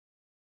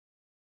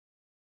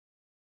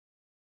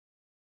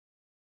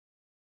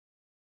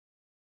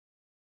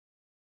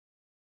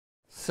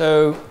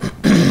So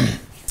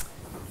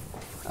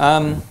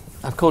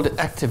I've called it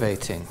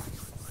activating,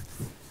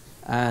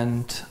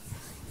 and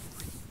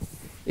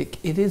it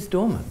is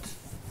dormant,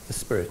 the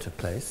spirit of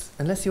place,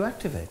 unless you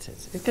activate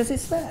it, because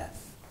it's there.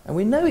 And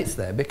we know it's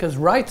there because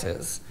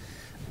writers,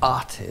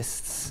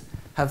 artists,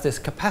 have this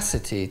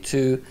capacity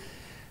to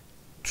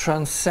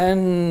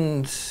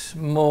transcend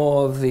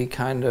more of the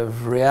kind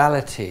of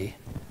reality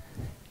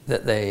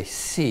that they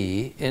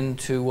see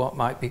into what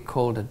might be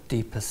called a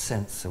deeper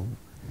sense of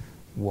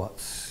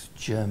what's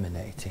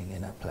germinating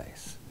in a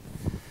place.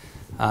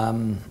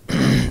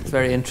 It's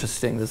very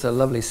interesting. There's a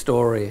lovely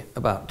story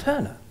about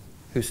Turner,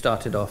 who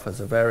started off as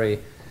a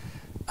very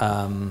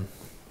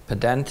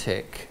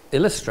pedantic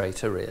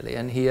illustrator, really,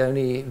 and he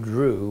only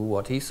drew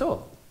what he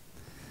saw.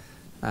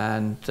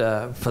 And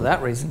for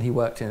that reason, he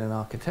worked in an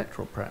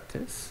architectural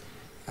practice.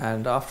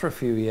 And after a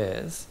few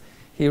years,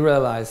 he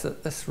realized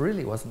that this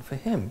really wasn't for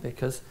him,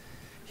 because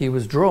he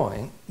was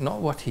drawing not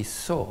what he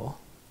saw,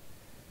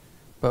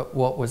 but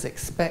what was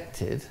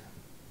expected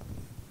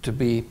to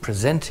be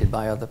presented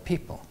by other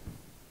people.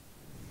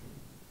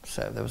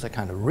 So there was a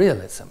kind of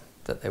realism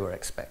that they were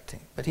expecting,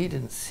 but he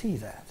didn't see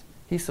that.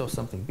 He saw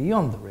something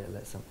beyond the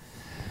realism,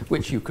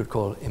 which you could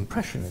call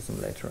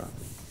impressionism later on.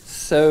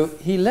 So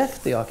he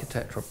left the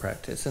architectural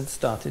practice and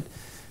started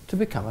to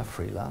become a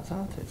freelance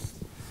artist.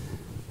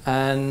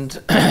 And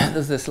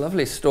there's this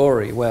lovely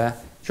story where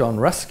John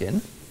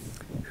Ruskin,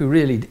 who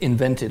really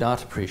invented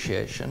art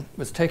appreciation,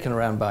 was taken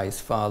around by his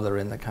father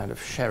in the kind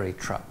of sherry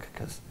truck,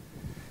 because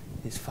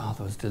his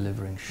father was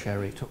delivering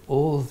sherry to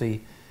all the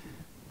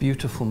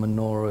beautiful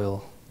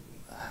manorial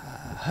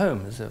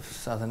homes of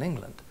southern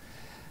England.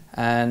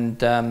 And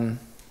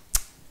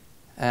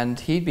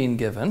he'd been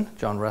given,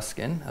 John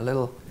Ruskin, a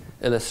little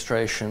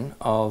illustration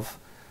of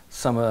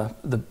some of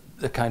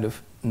the kind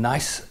of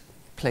nice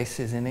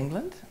places in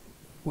England,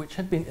 which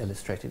had been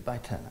illustrated by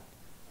Turner.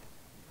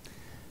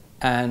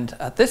 And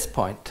at this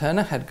point,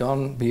 Turner had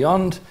gone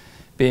beyond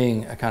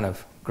being a kind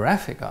of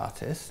graphic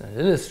artist, an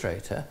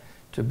illustrator,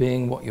 to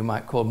being what you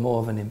might call more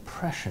of an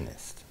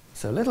impressionist.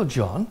 So little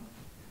John,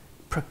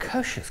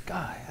 precocious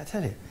guy, I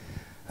tell you,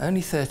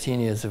 only 13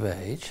 years of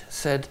age,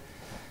 said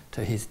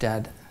to his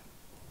dad,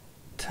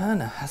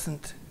 "Turner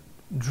hasn't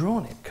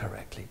drawn it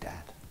correctly,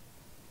 Dad."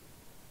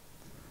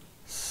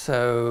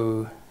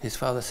 So his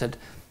father said,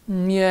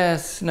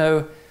 "Yes,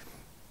 no.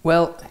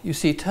 Well, you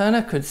see,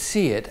 Turner could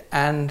see it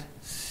and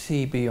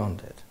see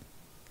beyond it."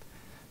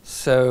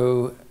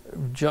 So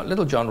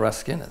little John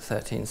Ruskin at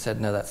 13 said,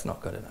 "No, that's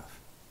not good enough.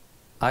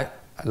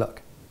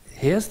 Look,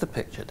 here's the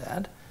picture,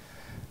 Dad,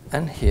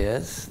 and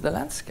here's the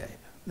landscape.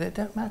 They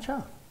don't match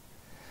up."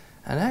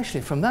 And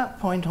actually, from that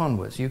point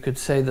onwards, you could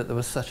say that there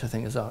was such a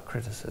thing as art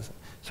criticism.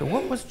 So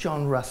what was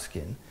John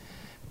Ruskin,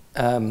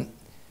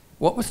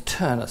 what was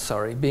Turner,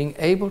 being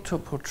able to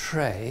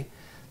portray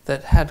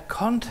that had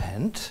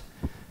content,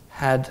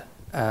 had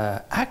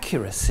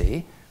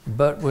accuracy,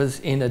 but was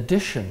in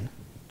addition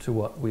to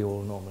what we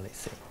all normally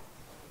see?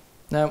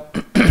 Now,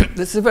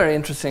 this is a very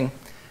interesting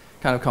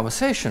kind of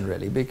conversation,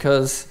 really,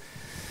 because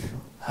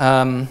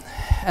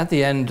at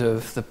the end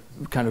of the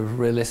kind of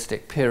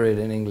realistic period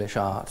in English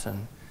art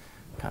and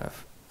kind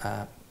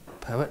of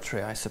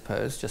poetry, I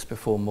suppose, just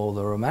before more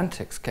the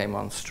Romantics came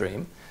on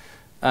stream,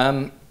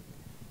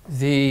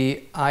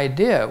 the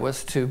idea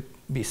was to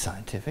be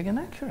scientific and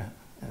accurate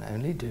and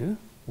only do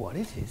what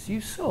it is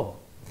you saw.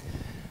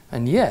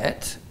 And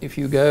yet, if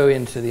you go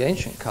into the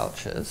ancient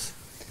cultures,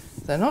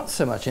 they're not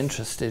so much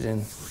interested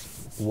in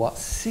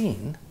what's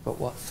seen, but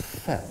what's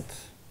felt.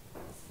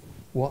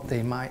 What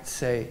they might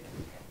say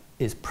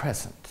is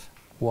present,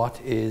 what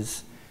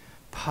is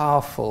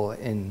powerful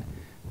in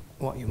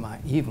what you might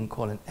even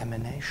call an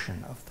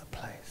emanation of the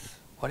place.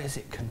 What is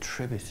it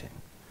contributing?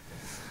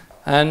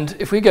 And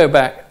if we go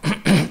back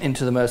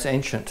into the most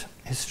ancient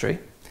history,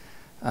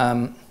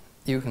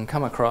 you can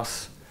come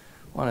across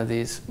one of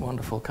these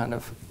wonderful kind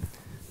of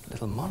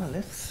little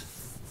monoliths,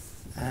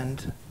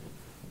 and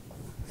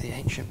the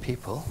ancient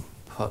people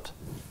put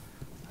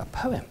a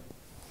poem.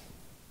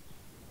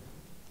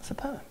 It's a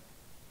poem.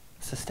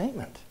 It's a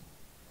statement.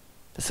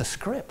 It's a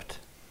script.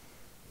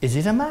 Is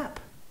it a map?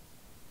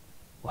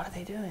 What are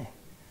they doing?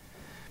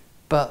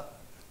 But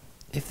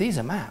if these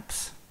are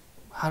maps,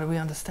 how do we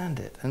understand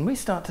it? And we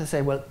start to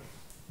say, well,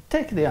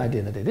 take the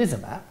idea that it is a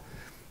map.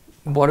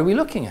 What are we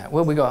looking at?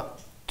 Well, we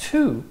got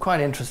two quite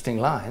interesting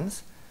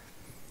lines.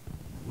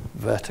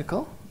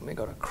 Vertical. We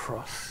got a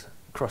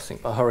crossing,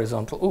 a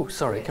horizontal. Oh,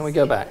 sorry, yes. Can we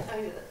go back?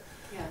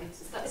 Yeah,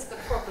 that's the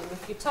problem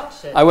if you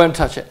touch it. I won't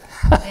touch it.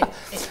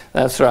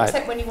 That's right.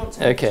 Except when you want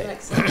to. Okay.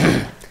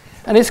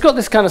 And it's got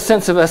this kind of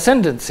sense of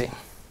ascendancy.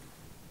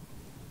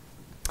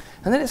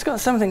 And then it's got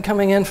something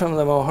coming in from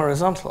the more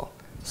horizontal.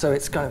 So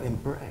it's kind of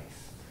embraced.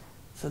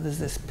 So there's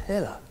this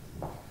pillar,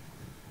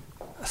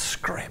 a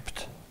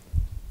script.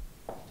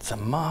 It's a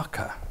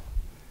marker.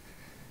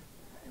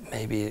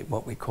 Maybe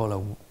what we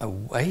call a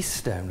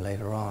waystone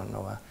later on,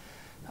 or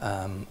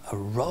a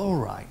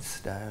rollright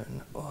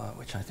stone,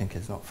 which I think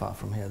is not far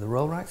from here. The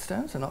rollright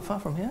stones are not far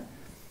from here.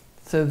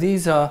 So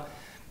these are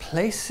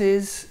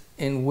places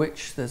in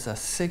which there's a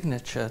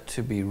signature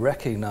to be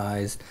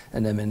recognized,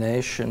 an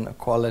emanation, a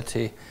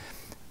quality,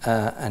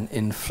 an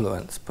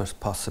influence,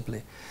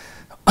 possibly,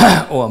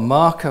 or a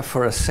marker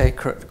for a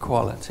sacred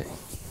quality.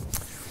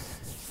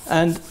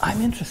 And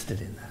I'm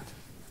interested in that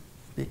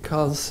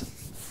because,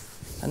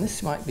 and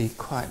this might be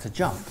quite a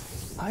jump,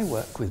 I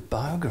work with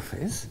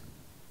biographies,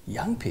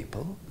 young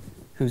people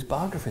whose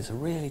biographies are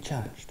really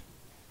challenged.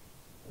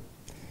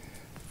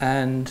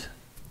 And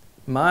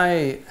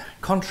my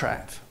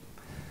contract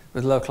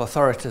with local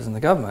authorities and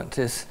the government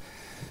is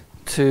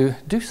to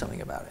do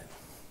something about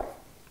it.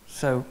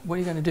 So what are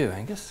you going to do,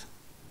 Aonghus?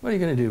 What are you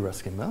going to do,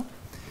 Ruskin Mill?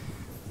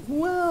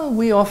 Well,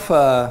 we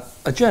offer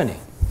a journey.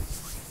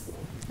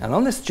 And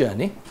on this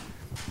journey,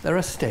 there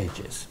are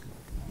stages.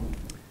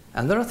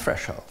 And there are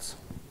thresholds.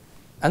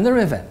 And there are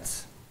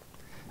events.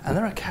 And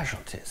there are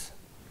casualties.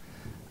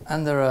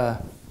 And there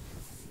are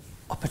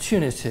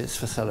opportunities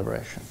for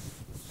celebration.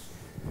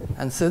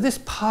 And so this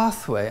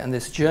pathway and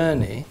this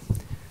journey,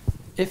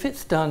 if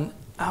it's done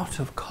out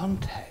of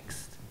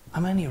context,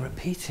 I'm only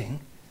repeating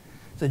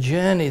the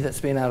journey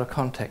that's been out of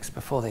context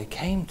before they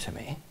came to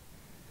me,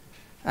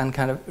 and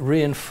kind of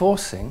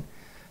reinforcing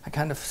a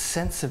kind of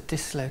sense of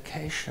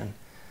dislocation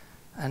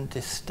and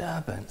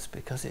disturbance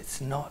because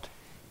it's not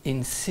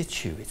in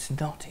situ, it's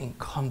not in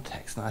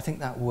context. And I think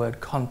that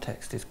word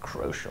context is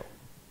crucial.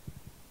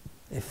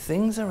 If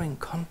things are in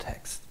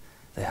context,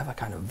 they have a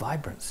kind of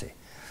vibrancy.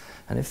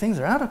 And if things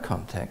are out of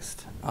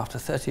context, after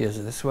 30 years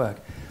of this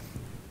work,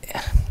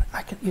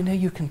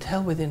 you can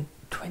tell within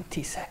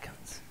 20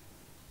 seconds.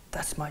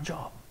 That's my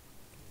job.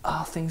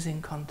 Are things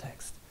in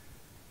context?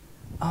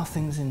 Are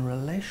things in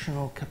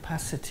relational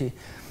capacity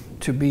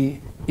to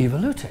be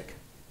evolutic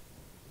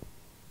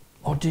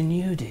or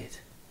denuded?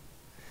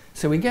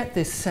 So we get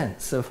this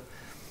sense of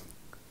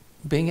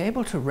being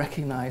able to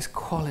recognize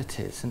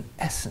qualities and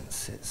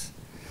essences.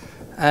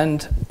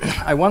 And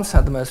I once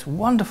had the most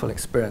wonderful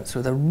experience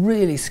with a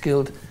really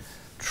skilled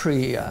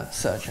tree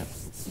surgeon.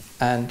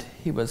 And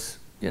he was,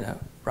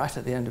 right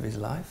at the end of his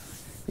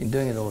life, been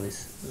doing it all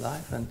his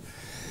life. And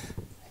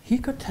he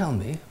could tell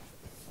me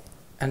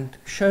and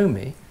show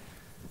me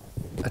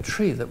a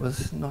tree that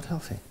was not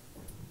healthy.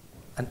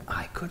 And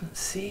I couldn't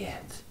see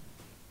it.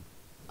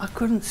 I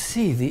couldn't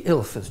see the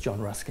ILF, as John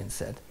Ruskin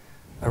said,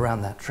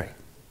 around that tree.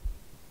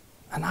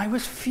 And I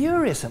was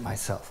furious at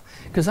myself,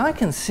 because I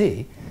can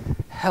see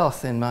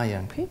health in my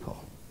young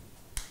people.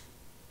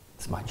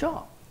 It's my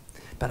job.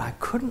 But I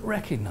couldn't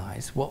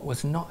recognize what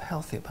was not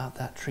healthy about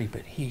that tree,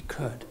 but he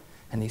could.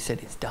 And he said,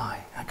 it's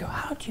dying. I go,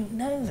 how do you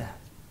know that?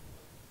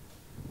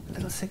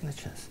 Little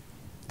signatures,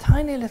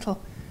 tiny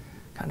little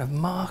kind of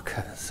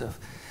markers of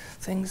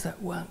things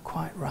that weren't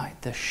quite right,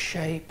 the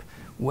shape,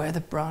 where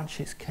the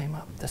branches came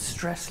up, the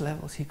stress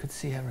levels, he could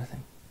see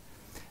everything.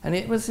 And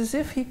it was as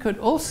if he could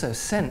also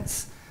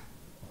sense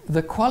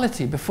the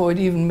quality before it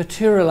even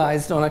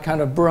materialized on a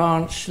kind of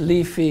branch,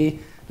 leafy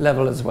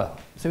level as well.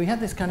 So he had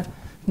this kind of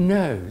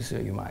nose,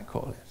 you might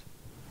call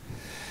it.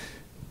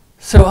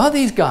 So are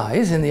these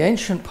guys in the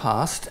ancient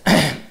past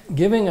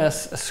giving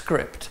us a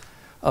script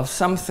of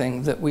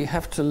something that we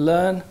have to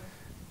learn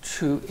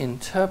to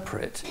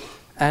interpret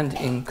and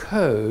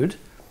encode?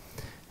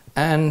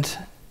 And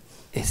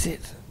is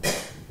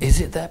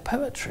it their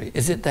poetry?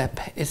 Is it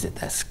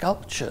their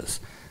sculptures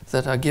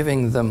that are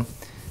giving them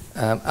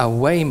a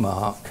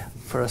waymark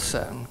for a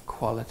certain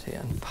quality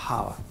and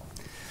power?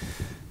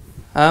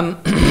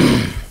 I'm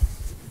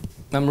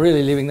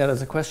really leaving that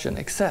as a question,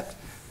 except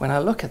when I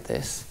look at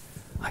this,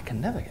 I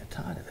can never get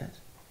tired of it.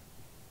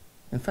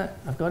 In fact,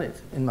 I've got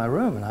it in my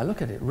room and I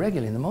look at it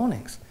regularly in the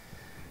mornings.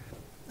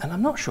 And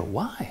I'm not sure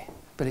why,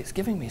 but it's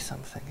giving me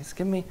something. It's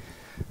giving me,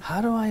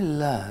 how do I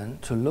learn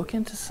to look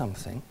into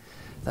something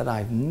that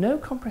I've no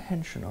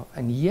comprehension of,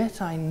 and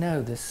yet I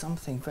know there's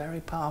something very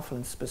powerful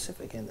and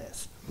specific in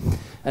this.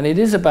 And it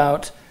is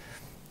about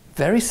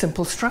very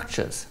simple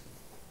structures.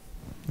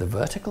 The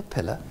vertical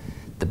pillar,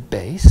 the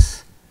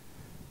base,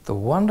 the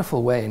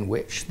wonderful way in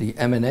which the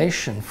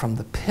emanation from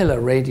the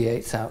pillar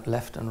radiates out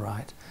left and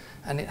right,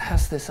 and it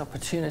has this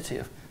opportunity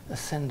of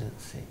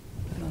ascendancy,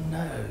 a little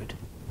node.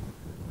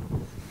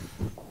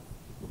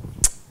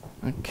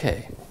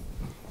 Okay.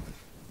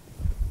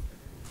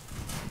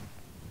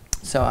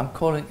 So I'm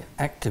calling it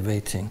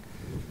activating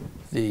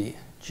the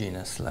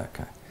genus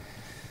Loci.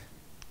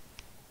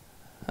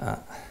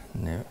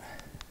 No.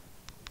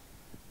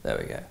 There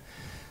we go.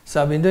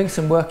 So I've been doing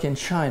some work in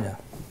China,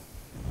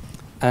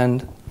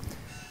 and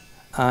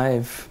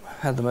I've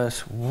had the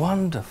most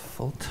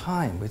wonderful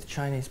time with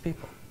Chinese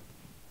people.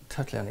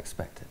 Totally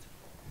unexpected.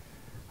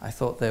 I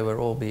thought they would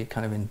all be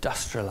kind of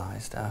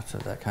industrialized out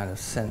of that kind of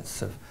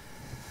sense of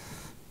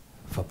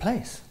for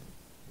place.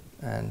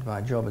 And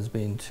my job has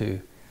been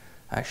to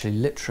actually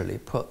literally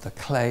put the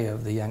clay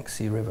of the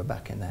Yangtze River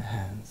back in their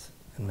hands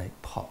and make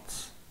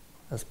pots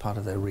as part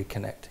of their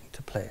reconnecting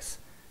to place,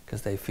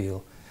 because they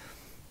feel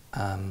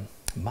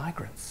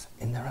migrants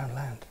in their own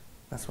land.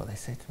 That's what they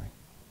say to me.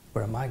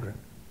 We're a migrant.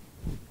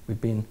 We've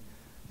been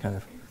kind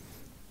of,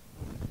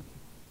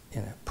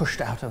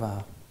 pushed out of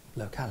our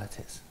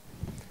localities.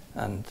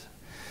 And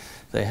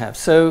they have.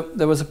 So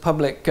there was a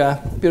public,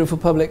 beautiful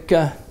public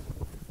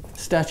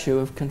statue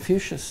of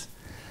Confucius.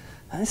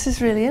 And this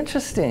is really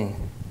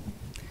interesting.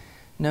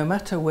 No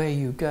matter where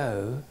you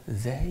go,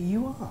 there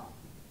you are.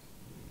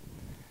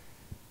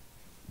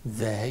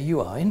 There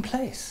you are in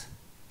place.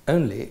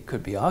 Only it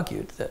could be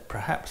argued that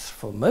perhaps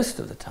for most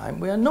of the time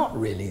we are not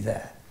really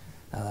there.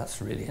 Now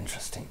that's really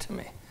interesting to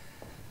me.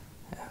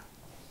 Yeah.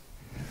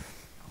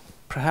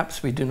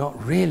 Perhaps we do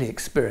not really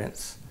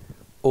experience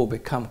or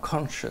become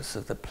conscious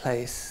of the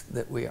place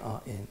that we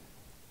are in.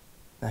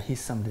 Now he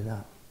summed it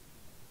up.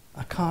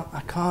 I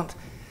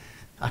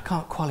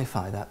can't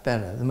qualify that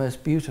better. The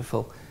most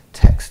beautiful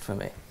text for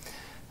me.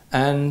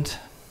 And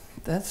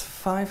that's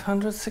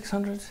 500,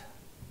 600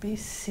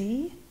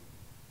 BC?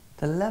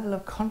 The level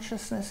of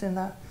consciousness in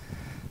that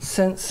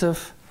sense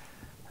of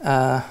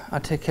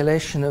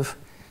articulation of,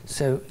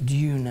 so do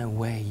you know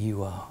where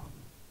you are?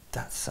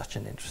 That's such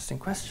an interesting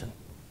question,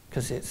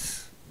 because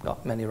it's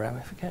got many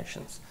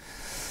ramifications.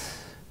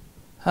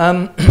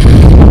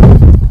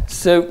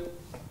 So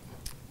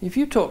if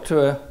you talk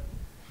to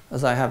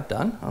as I have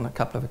done on a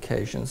couple of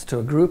occasions, to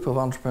a group of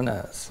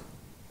entrepreneurs,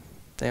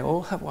 they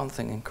all have one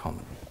thing in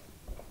common.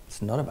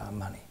 It's not about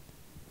money.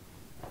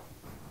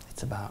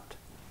 It's about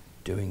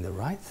doing the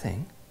right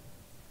thing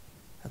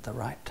at the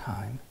right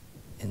time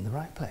in the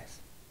right place.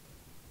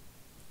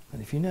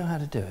 And if you know how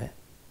to do it,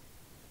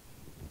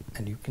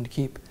 and you can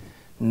keep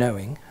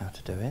knowing how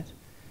to do it,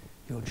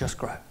 you'll just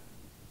grow.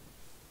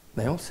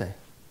 They all say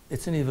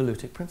it's an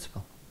evolutive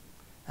principle,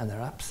 and they're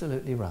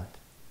absolutely right.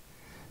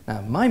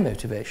 Now, my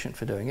motivation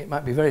for doing it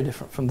might be very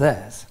different from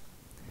theirs,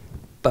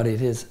 but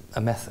it is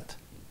a method.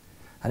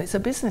 And it's a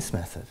business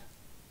method,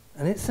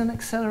 and it's an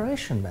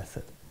acceleration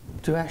method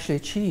to actually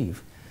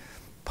achieve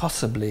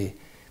possibly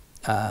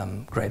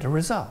greater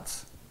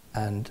results.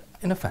 And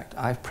in effect,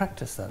 I've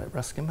practiced that at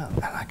Ruskin Mill,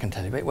 and I can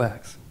tell you it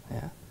works.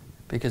 Yeah?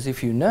 Because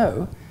if you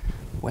know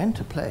when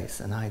to place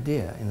an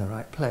idea in the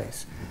right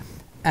place,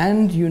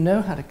 and you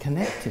know how to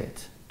connect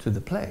it to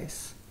the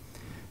place,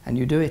 and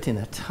you do it in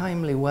a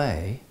timely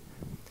way,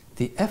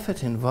 the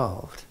effort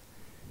involved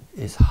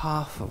is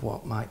half of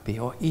what might be,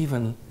 or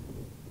even,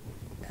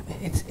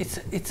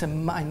 it's a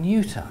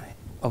minutiae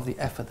of the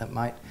effort that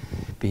might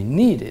be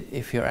needed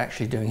if you're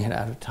actually doing it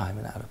out of time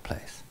and out of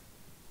place.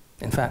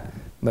 In fact,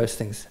 most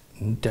things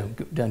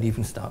don't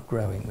even start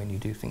growing when you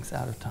do things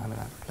out of time and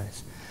out of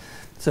place.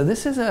 So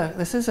this is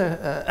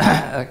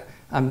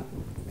I'm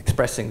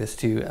expressing this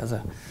to you as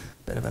a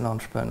bit of an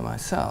entrepreneur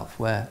myself,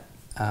 where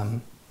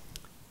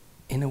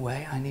in a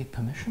way I need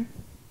permission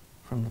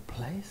from the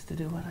place to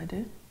do what I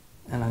do.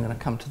 And I'm going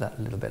to come to that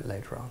a little bit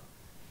later on.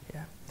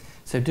 Yeah.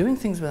 So doing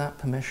things without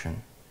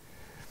permission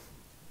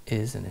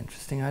is an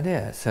interesting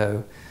idea.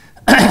 So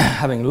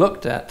having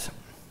looked at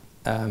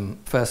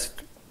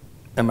first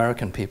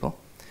American people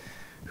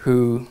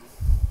who,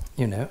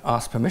 you know,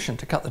 asked permission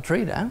to cut the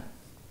tree down,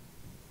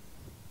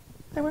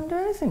 they wouldn't do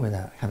anything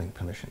without having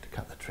permission to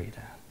cut the tree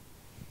down.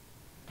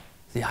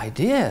 The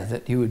idea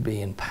that you would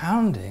be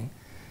impounding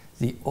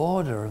the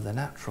order of the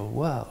natural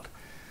world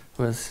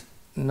was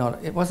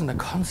not, it wasn't a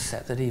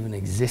concept that even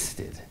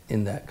existed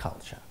in their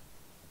culture.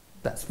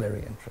 That's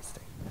very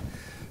interesting.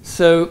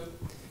 So,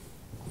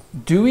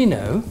 do we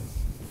know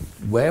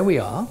where we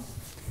are?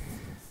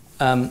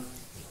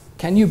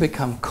 Can you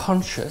become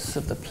conscious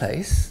of the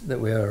place that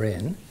we are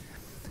in?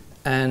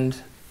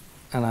 And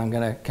I'm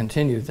going to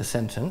continue the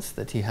sentence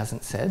that he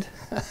hasn't said,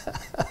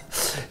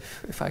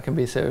 if I can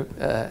be so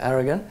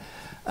arrogant.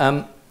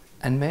 And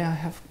may I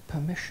have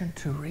permission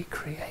to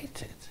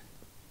recreate it?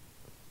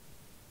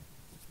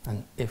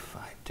 And if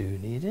I do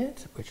need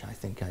it, which I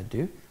think I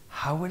do,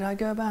 how would I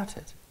go about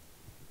it?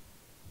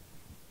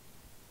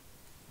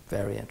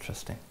 Very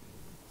interesting.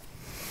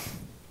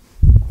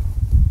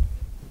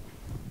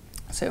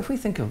 So if we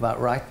think about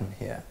Brighton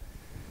here,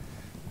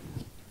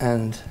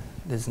 and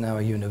there's now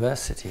a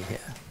university here,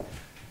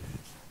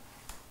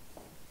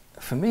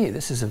 for me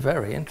this is a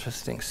very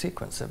interesting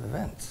sequence of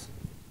events.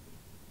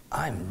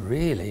 I'm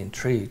really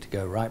intrigued to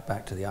go right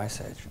back to the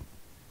Ice Age,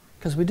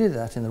 because we did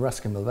that in the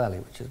Ruskin Mill Valley,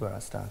 which is where I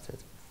started.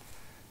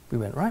 We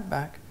went right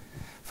back,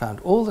 found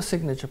all the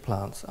signature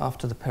plants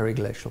after the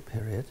periglacial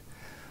period,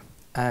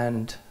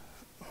 and,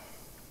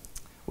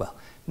 well,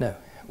 no,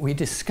 we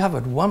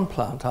discovered one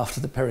plant after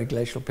the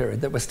periglacial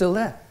period that was still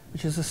there,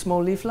 which is a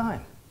small leaf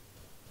lime.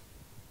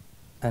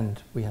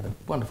 And we had a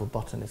wonderful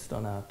botanist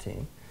on our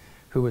team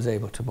who was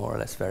able to more or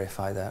less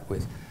verify that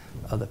with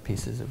other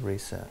pieces of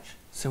research.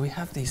 So we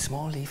have these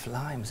small leaf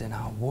limes in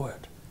our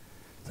wood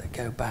that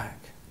go back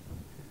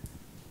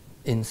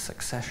in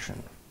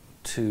succession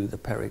to the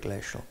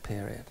periglacial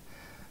period.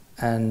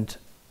 And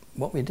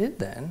what we did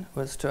then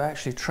was to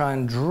actually try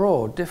and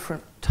draw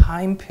different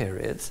time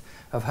periods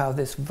of how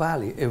this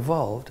valley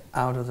evolved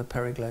out of the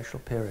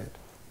periglacial period.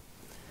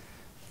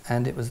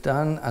 And it was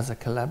done as a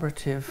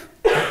collaborative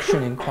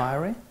action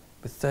inquiry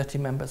with 30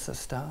 members of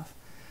staff.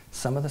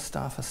 Some of the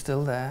staff are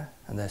still there,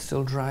 and they're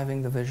still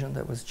driving the vision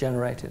that was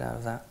generated out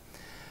of that.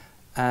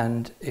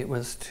 And it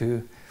was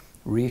to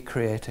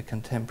recreate a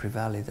contemporary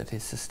valley that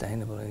is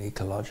sustainable and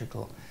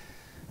ecological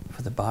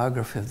for the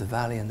biography of the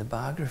valley and the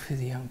biography of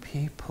the young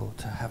people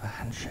to have a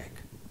handshake.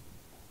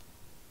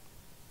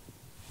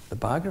 The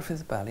biography of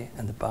the valley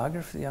and the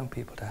biography of the young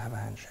people to have a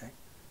handshake.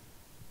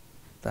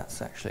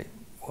 That's actually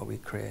what we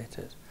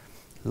created.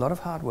 A lot of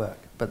hard work,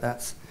 but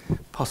that's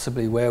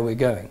possibly where we're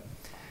going.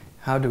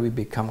 How do we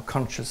become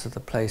conscious of the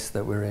place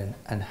that we're in,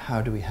 and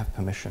how do we have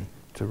permission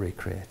to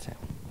recreate it?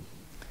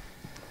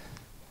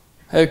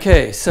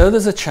 Okay, so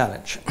there's a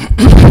challenge.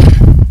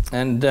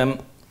 And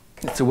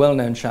it's a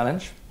well-known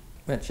challenge,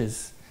 which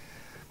is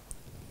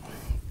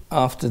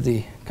after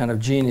the kind of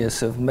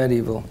genius of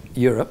medieval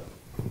Europe,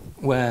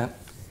 where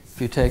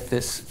if you take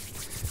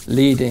this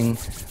leading,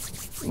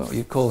 what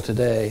you call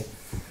today,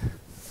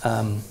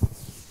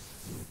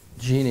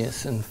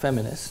 genius and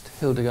feminist,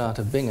 Hildegard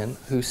of Bingen,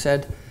 who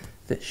said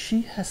that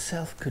she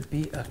herself could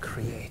be a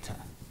creator.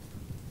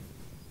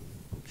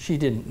 She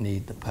didn't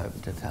need the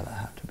Pope to tell her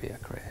how to be a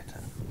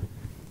creator.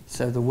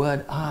 So the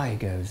word I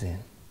goes in.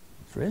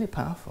 It's really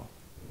powerful.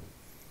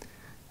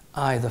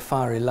 I, the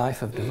fiery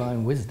life of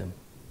divine wisdom.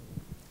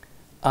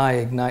 I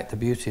ignite the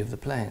beauty of the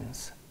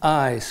plains.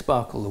 I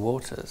sparkle the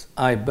waters.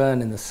 I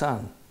burn in the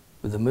sun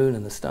with the moon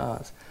and the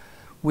stars.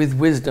 With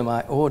wisdom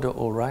I order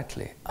all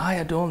rightly. I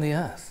adorn the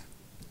earth.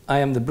 I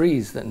am the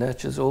breeze that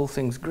nurtures all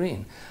things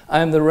green. I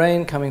am the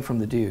rain coming from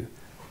the dew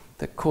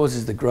that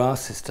causes the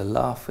grasses to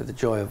laugh with the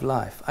joy of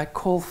life. I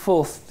call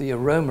forth the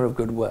aroma of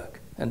good work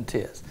and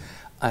tears.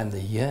 I am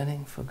the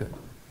yearning for good.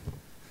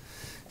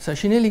 So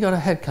she nearly got her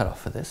head cut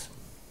off for this,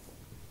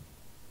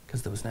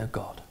 because there was no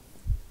God.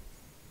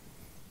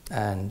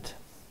 And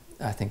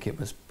I think it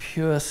was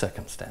pure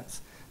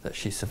circumstance that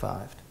she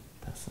survived,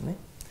 personally.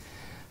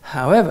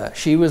 However,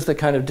 she was the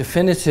kind of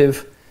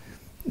definitive,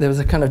 there was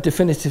a kind of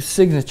definitive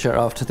signature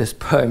after this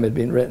poem had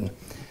been written,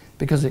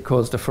 because it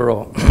caused a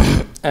furore.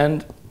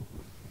 And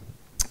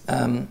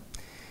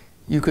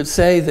you could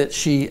say that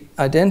she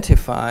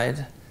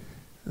identified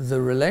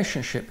the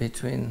relationship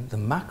between the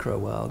macro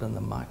world and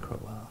the micro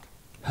world,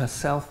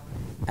 herself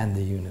and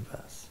the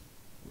universe.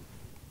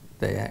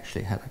 They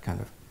actually had a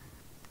kind of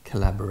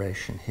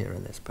collaboration here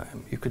in this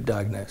poem. You could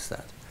diagnose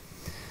that.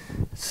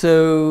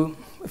 So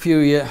a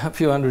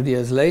few hundred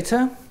years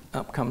later,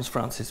 up comes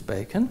Francis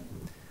Bacon,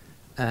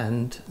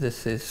 and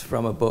this is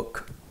from a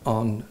book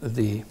on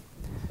the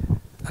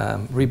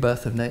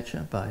rebirth of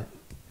nature by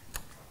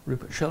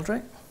Rupert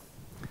Sheldrake,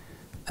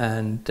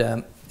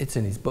 and it's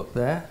in his book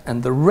there,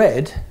 and the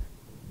red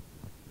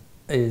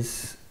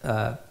is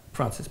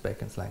Francis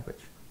Bacon's language.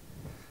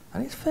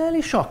 And it's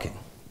fairly shocking.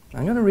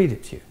 I'm going to read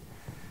it to you,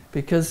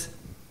 because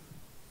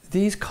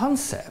these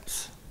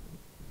concepts,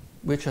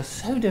 which are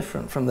so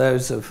different from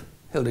those of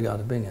Hildegard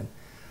of Bingen,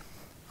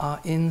 are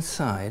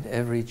inside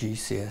every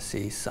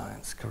GCSE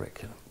science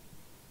curriculum.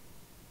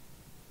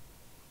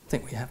 I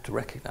think we have to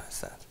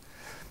recognize that.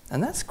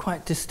 And that's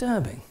quite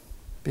disturbing,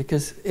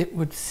 because it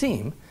would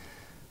seem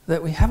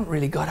that we haven't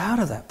really got out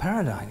of that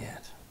paradigm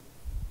yet.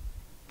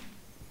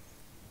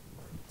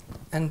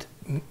 And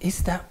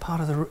is that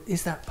part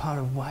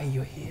of why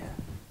you're here?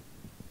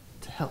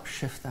 To help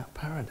shift that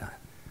paradigm,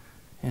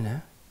 you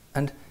know?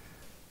 And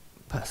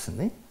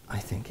personally, I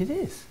think it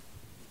is.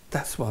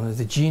 That's one of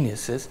the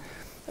geniuses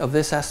of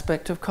this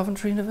aspect of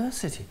Coventry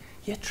University.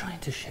 You're trying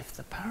to shift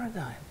the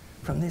paradigm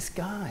from this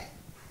guy.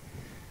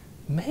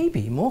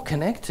 Maybe more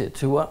connected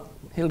to what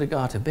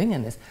Hildegard of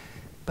Bingen is,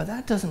 but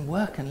that doesn't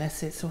work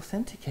unless it's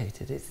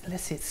authenticated,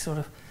 unless it's sort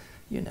of,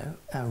 you know,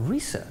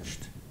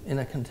 researched in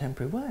a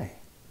contemporary way.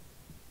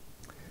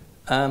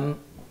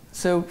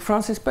 So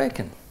Francis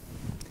Bacon,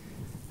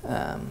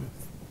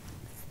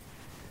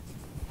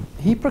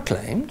 he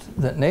proclaimed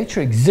that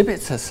nature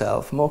exhibits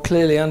herself more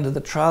clearly under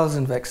the trials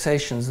and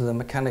vexations of the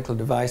mechanical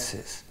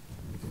devices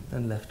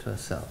than left to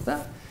herself.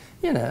 That,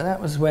 you know, that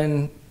was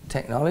when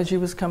technology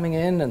was coming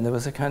in, and there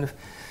was a kind of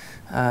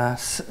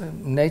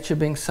nature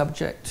being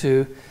subject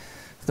to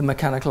the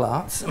mechanical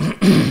arts.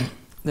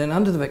 Then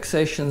under the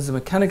vexations, the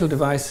mechanical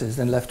devices,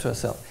 then left to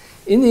herself.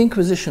 In the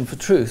inquisition for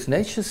truth,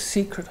 nature's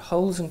secret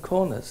holes and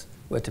corners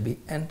were to be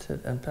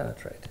entered and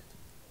penetrated.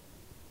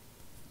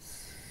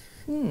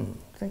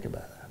 Think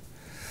about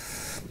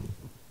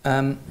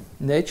that.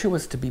 Nature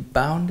was to be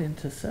bound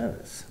into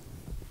service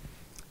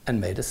and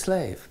made a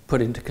slave,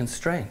 put into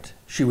constraint.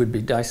 She would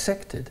be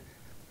dissected,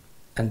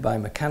 and by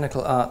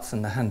mechanical arts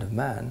and the hand of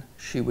man,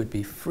 she would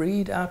be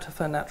freed out of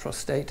her natural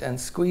state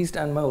and squeezed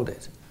and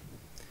moulded,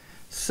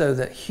 so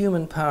that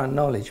human power and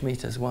knowledge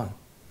meet as one.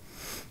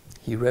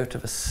 He wrote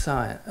of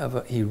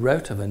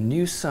a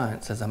new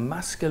science as a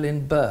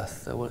masculine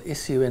birth that will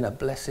issue in a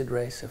blessed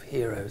race of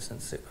heroes and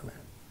supermen.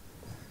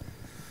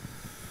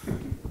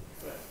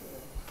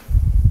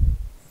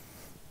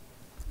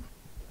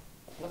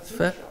 Was he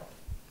Fair. shot?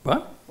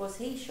 What? Was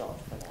he shot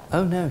for that?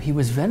 Oh no, he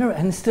was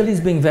venerated, and still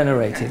he's being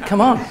venerated. Come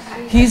on,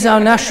 he's our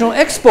national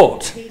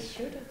export. He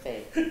should have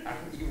been.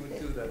 You would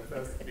do that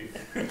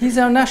first. He's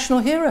our national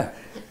hero.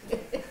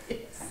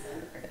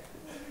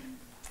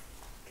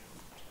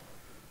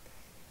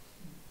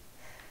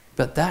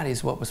 But that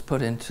is what was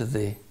put into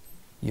the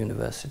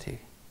university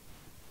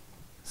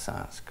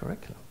science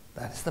curriculum.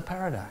 That is the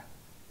paradigm.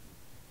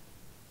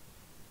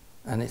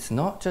 And it's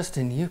not just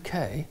in the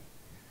UK,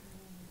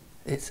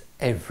 it's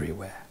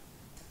everywhere.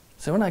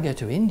 So when I go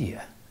to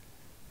India,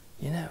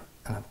 you know,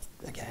 and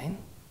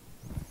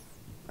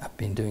I've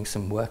been doing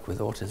some work with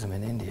autism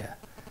in India,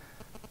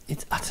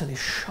 it's utterly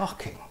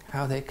shocking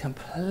how they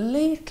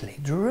completely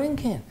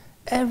drink in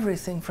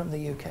everything from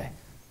the UK.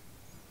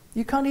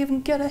 You can't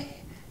even get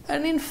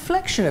an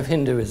inflection of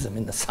Hinduism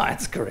in the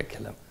science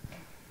curriculum.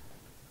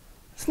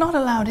 It's not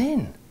allowed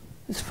in.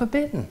 It's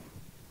forbidden.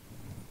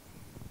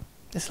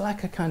 It's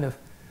like a kind of,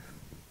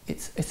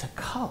 it's a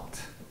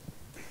cult.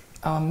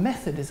 Our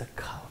method is a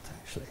cult,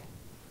 actually.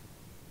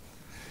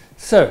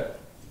 So,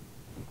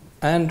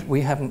 and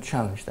we haven't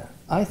challenged that.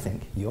 I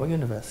think your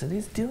university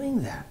is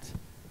doing that.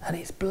 And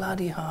it's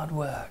bloody hard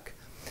work.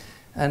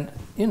 And,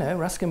 you know,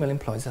 Ruskin Mill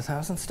employs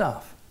 1,000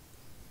 staff.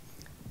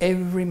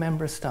 Every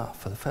member of staff,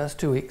 for the first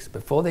 2 weeks,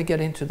 before they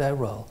get into their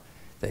role,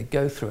 they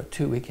go through a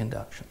 2-week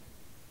induction.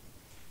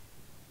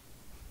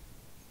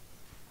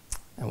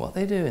 And what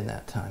they do in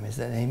that time is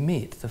that they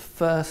meet the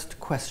first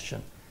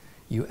question.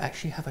 You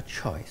actually have a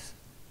choice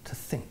to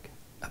think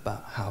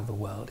about how the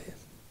world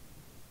is.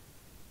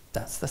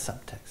 That's the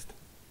subtext.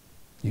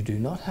 You do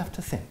not have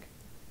to think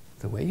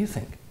the way you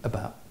think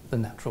about the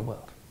natural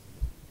world.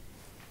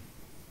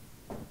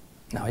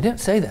 Now, I don't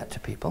say that to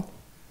people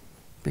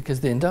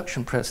because the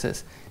induction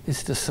process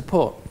is to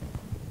support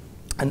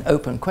an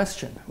open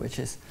question, which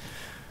is,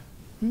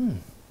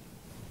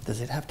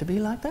 does it have to be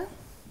like that?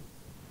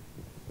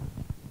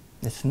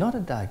 It's not a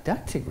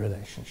didactic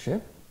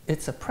relationship,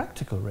 it's a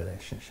practical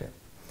relationship.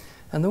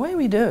 And the way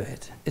we do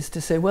it is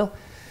to say, well,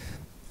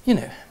 you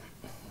know,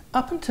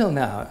 up until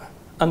now,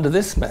 under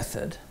this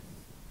method,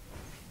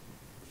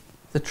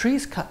 the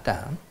tree's cut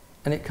down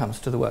and it comes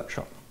to the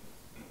workshop.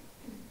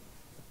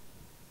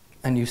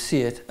 And you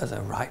see it as a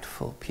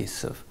rightful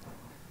piece of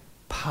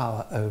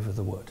power over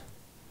the wood,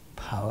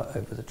 power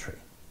over the tree.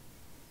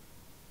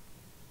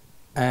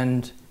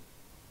 And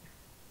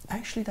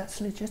actually that's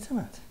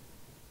legitimate.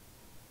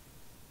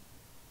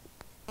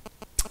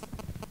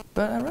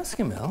 But at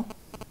Ruskin Mill,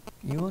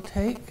 you will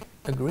take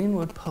a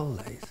greenwood pole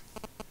lathe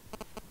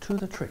to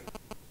the tree.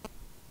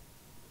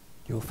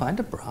 You will find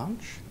a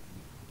branch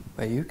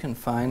where you can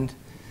find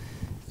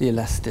the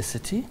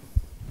elasticity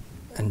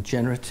and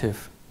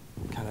generative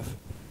kind of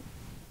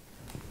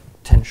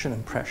tension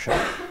and pressure,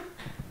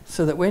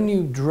 so that when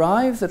you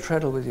drive the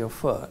treadle with your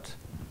foot,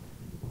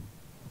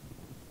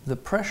 the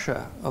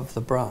pressure of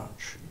the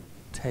branch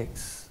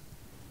takes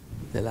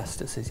the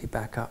elasticity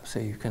back up so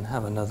you can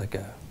have another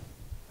go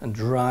and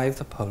drive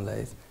the pole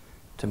lathe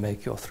to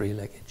make your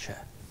 3-legged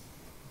chair.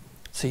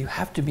 So you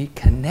have to be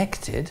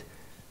connected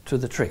to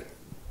the tree.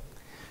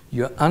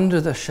 You're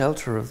under the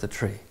shelter of the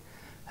tree,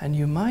 and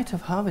you might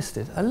have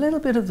harvested a little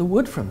bit of the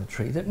wood from the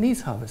tree that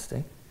needs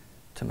harvesting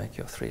to make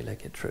your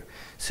 3-legged tree.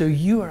 So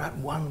you are at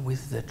one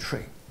with the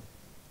tree.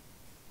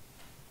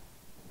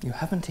 You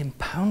haven't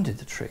impounded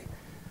the tree,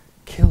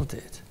 killed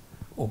it,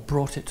 or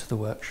brought it to the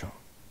workshop.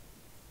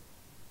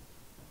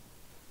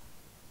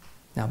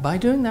 Now, by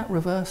doing that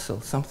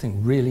reversal,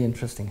 something really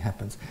interesting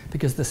happens,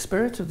 because the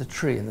spirit of the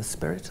tree and the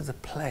spirit of the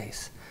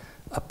place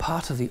are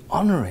part of the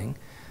honouring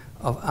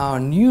of our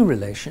new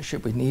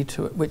relationship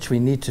which we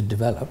need to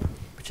develop,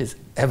 which is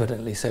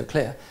evidently so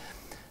clear,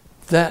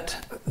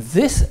 that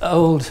this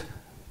old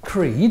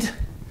creed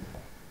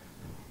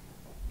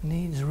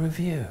needs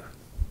review.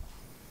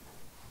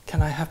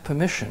 Can I have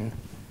permission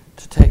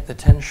to take the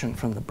tension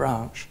from the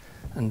branch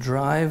and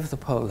drive the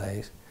pole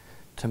lathe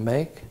to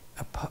make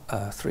a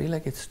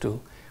 3-legged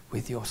stool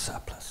with your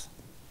surplus?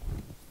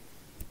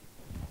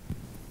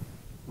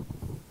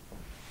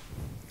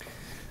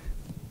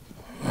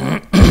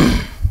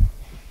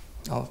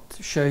 I'll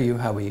show you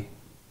how we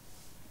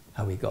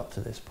got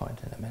to this point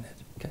in a minute.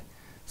 Okay,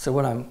 so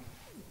what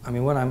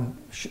I'm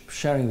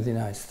sharing with you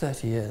now is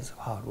 30 years of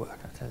hard work,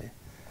 I tell you,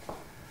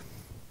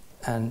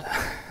 and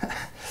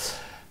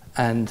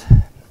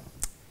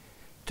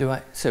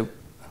so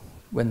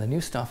when the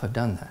new staff have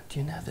done that, do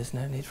you know there's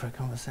no need for a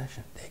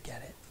conversation? They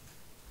get it.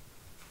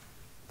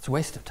 It's a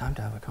waste of time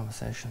to have a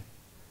conversation.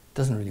 It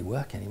doesn't really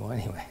work anymore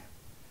anyway,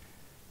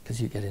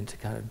 because you get into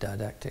kind of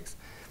didactics.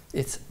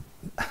 It's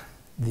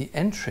the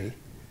entry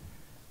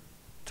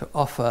to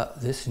offer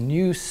this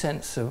new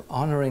sense of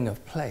honouring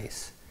of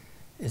place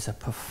is a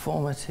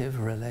performative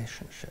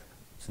relationship.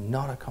 It's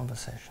not a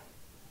conversation.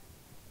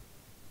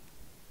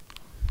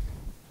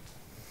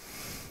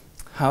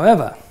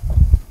 However,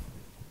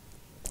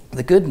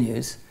 the good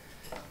news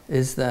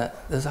is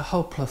that there's a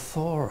whole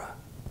plethora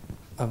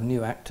of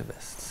new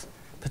activists,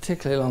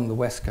 particularly along the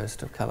west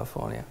coast of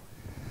California.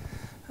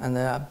 And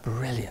they are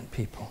brilliant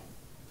people.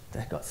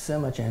 They've got so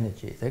much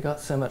energy, they've got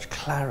so much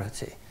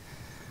clarity.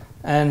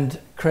 And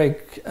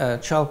Craig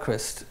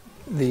Chalquist,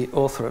 the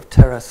author of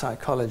Terra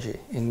Psychology,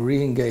 in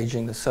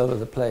re-engaging the soul of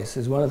the place,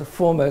 is one of the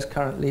foremost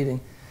current leading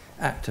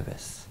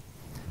activists.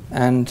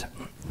 And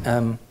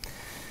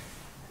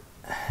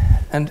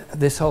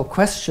this whole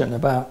question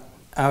about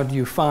how do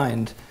you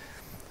find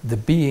the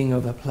being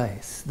of a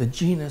place, the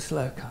genus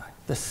loci,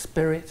 the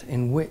spirit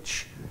in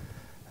which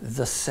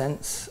the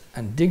sense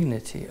and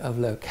dignity of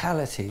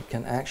locality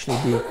can actually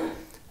be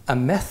a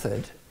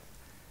method,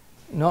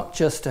 not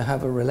just to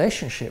have a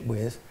relationship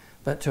with,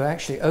 but to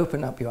actually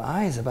open up your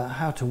eyes about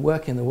how to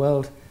work in the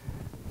world,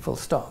 full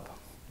stop,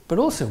 but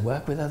also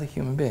work with other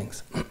human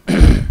beings.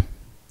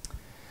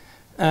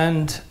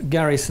 And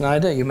Gary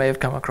Snyder, you may have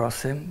come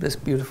across him, this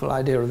beautiful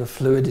idea of the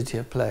fluidity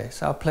of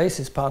place. Our place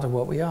is part of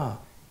what we are,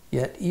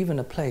 yet even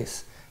a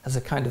place has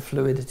a kind of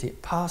fluidity.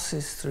 It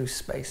passes through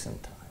space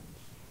and time.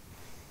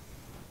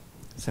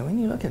 So when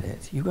you look at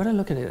it, you've got to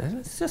look at it,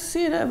 let's just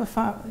see it over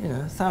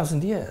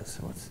 1,000 years.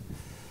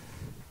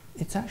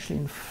 It's actually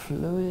in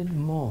fluid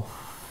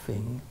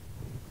morphing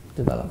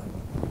development.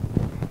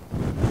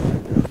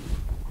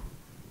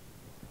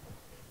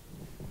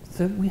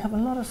 So we have a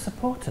lot of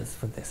supporters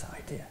for this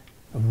idea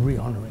of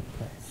re-honouring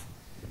place,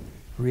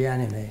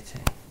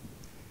 reanimating.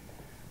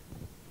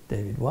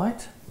 David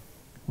White,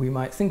 we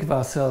might think of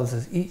ourselves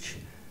as each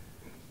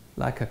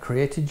like a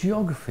created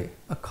geography,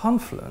 a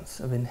confluence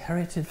of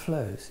inherited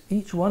flows.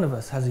 Each one of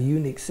us has a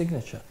unique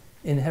signature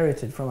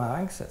inherited from our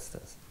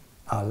ancestors,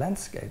 our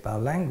landscape, our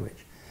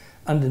language.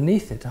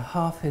 Underneath it, a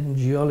half-hidden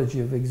geology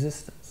of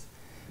existence.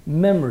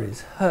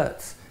 Memories,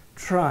 hurts,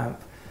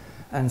 triumph,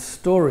 and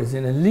stories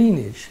in a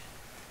lineage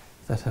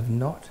that have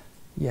not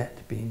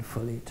yet been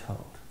fully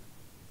told.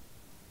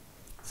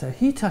 So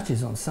he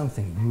touches on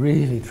something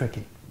really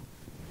tricky,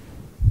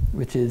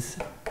 which is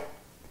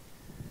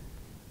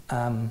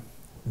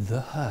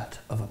the hurt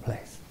of a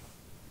place.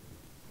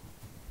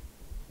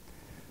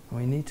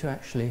 We need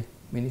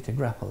to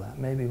grapple that.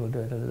 Maybe we'll do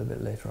it a little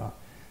bit later on.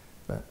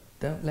 But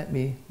don't let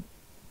me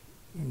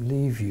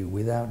leave you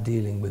without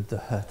dealing with the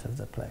hurt of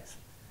the place.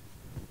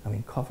 I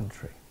mean,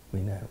 Coventry, we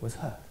know, was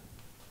hurt.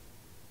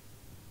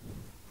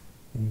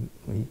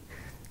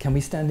 Can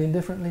we stand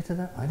indifferently to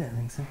that? I don't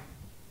think so.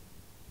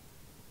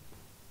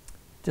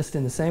 Just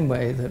in the same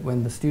way that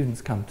when the students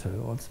come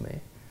towards me,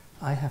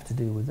 I have to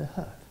deal with the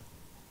hurt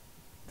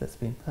that's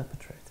been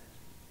perpetrated.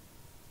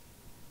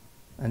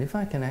 And if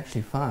I can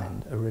actually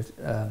find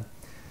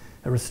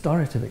a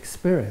restorative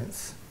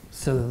experience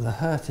so that the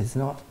hurt is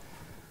not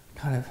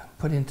kind of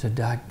put into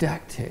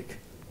didactic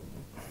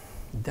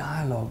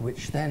dialogue,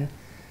 which then,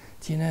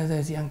 do you know,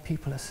 those young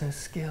people are so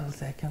skilled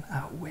they can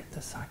outwit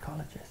the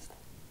psychologist.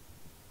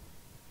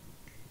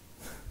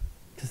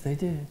 Because they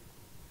do.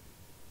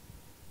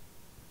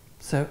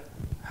 So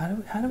how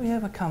do we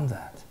overcome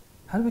that?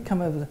 How do we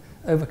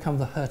overcome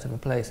the hurt of a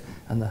place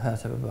and the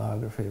hurt of a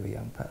biography of a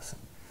young person?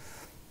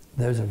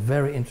 Those are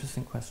very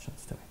interesting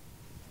questions to me.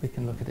 We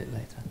can look at it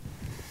later.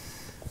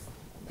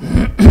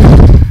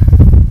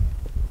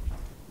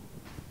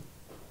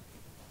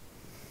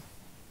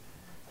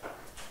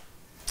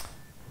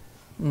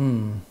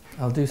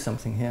 I'll do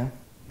something here.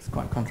 It's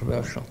quite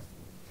controversial.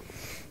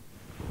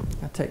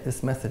 I take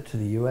this method to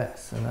the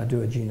US and I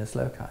do a genus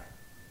loci.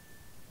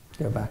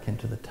 Go back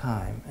into the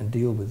time and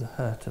deal with the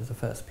hurt of the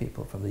first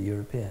people from the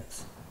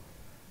Europeans.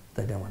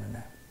 They don't want to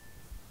know.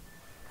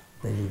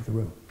 They leave the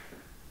room.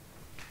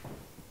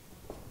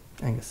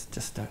 Angus,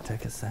 just don't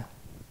take us there.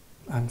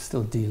 I'm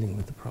still dealing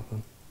with the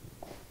problem.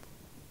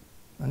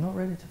 I'm not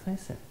ready to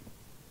face it.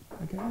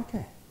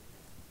 Okay.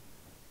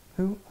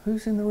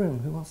 Who's in the room?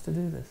 Who wants to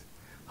do this?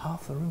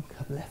 Half the room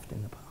have left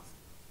in the past.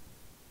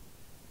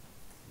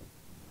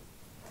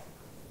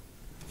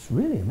 It's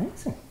really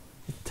amazing.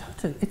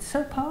 It's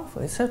so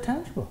powerful, it's so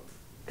tangible,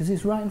 because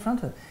it's right in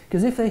front of them.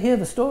 Because if they hear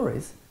the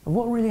stories of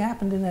what really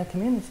happened in their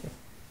community,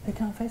 they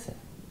can't face it.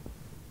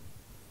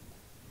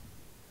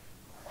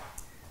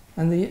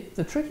 And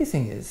the tricky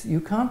thing is, you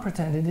can't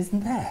pretend it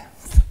isn't there.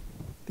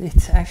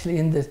 It's actually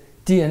in the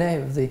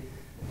DNA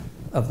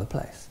of the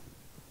place.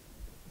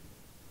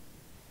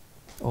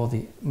 Or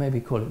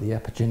maybe call it the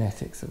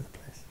epigenetics of the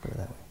place, put it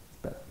that way, it's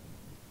better.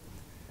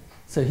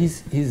 So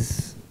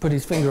he's put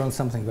his finger on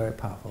something very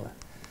powerful there.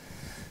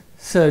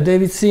 So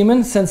David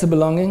Seaman, sense of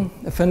belonging,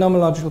 a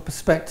phenomenological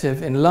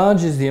perspective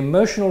enlarges the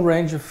emotional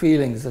range of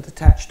feelings that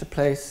attach to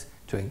place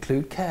to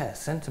include care,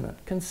 sentiment,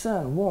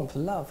 concern, warmth,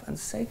 love, and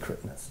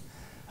sacredness.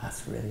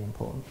 That's really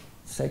important,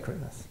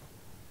 sacredness.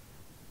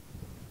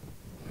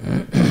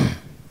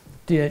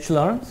 D.H.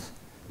 Lawrence,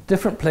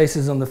 different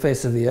places on the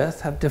face of the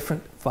earth have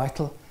different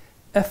vital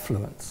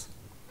effluence,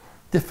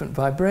 different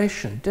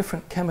vibration,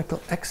 different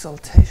chemical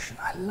exaltation.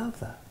 I love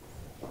that.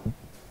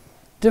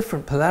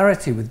 Different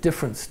polarity with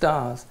different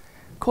stars.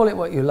 Call it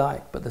what you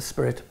like, but the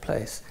spirit of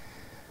place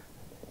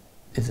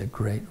is a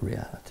great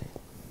reality.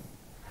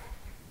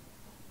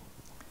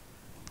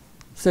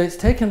 So it's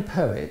taken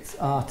poets,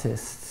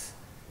 artists,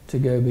 to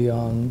go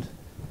beyond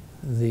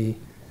the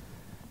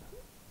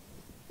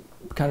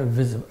kind of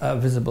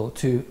visible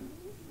to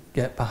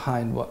get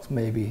behind what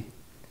maybe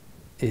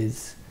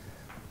is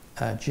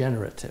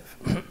generative.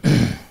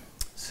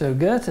 So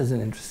Goethe's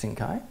an interesting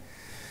guy.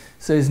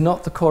 So is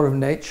not the core of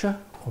nature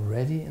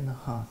already in the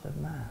heart of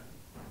man?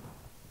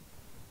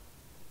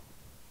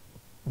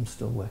 I'm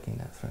still working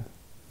that through.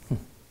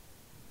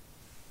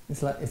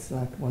 It's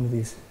like one of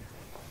these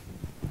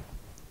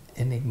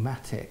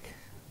enigmatic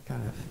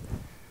kind of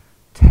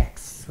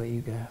texts where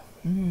you go,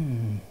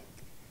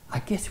 I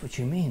get what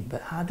you mean,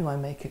 but how do I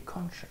make it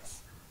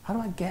conscious? How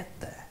do I get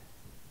there?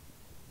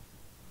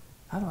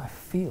 How do I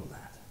feel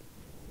that?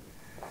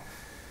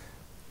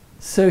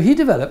 So he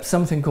developed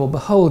something called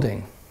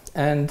beholding,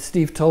 and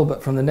Steve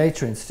Tolbert from the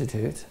Nature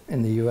Institute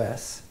in the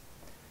US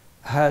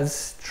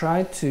has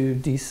tried to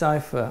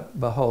decipher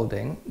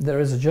beholding. There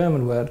is a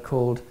German word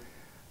called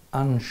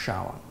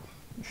anschauen.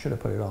 Should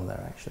have put it on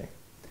there actually.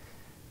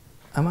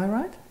 Am I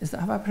right?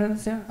 Have I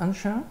pronounced it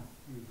anschauen?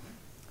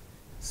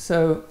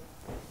 So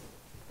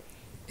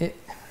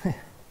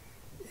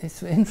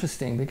it's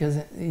interesting because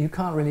you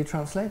can't really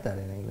translate that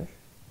in English.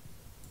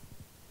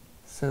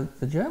 So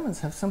the Germans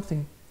have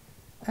something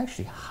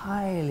actually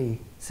highly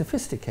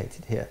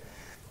sophisticated here,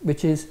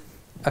 which is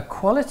a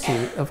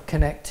quality of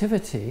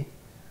connectivity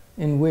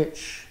in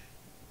which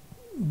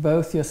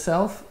both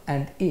yourself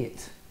and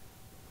it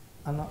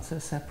are not so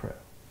separate.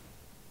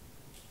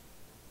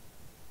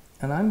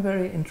 And I'm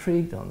very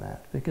intrigued on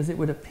that, because it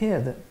would appear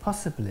that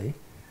possibly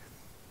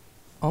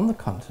on the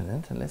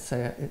continent, and let's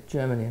say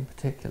Germany in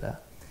particular,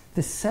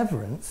 this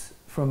severance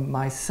from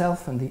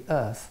myself and the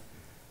earth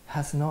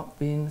has not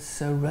been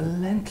so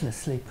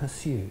relentlessly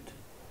pursued.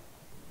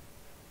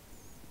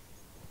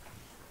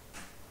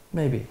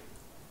 Maybe.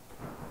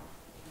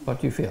 What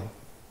do you feel?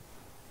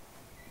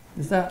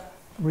 Is that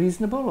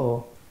reasonable,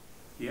 or?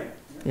 Yeah.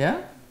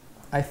 Yeah?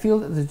 I feel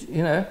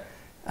that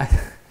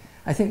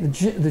I think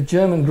the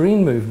German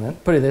Green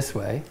movement, put it this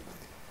way,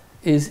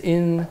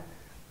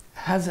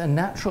 has a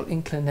natural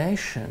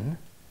inclination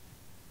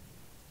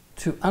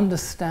to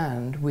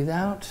understand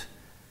without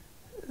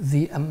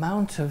the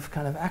amount of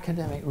kind of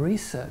academic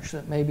research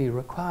that may be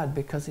required,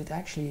 because it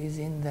actually is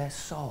in their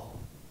soul.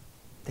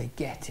 They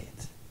get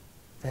it.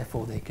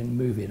 Therefore they can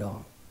move it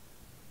on.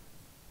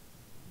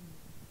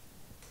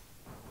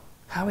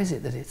 How is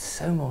it that it's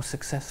so more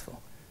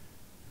successful?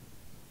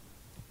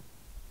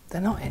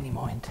 They're not any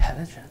more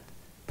intelligent,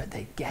 but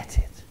they get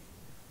it.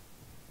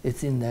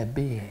 It's in their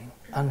being,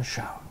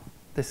 anschauen,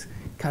 this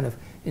kind of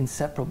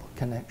inseparable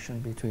connection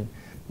between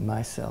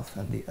myself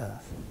and the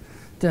earth.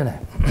 Don't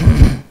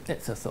know.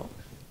 It's a thought.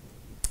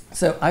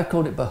 So I've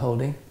called it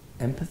beholding,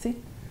 empathy,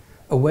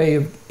 a way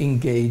of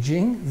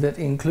engaging that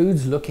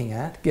includes looking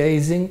at,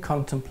 gazing,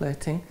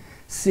 contemplating,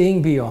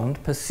 seeing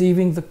beyond,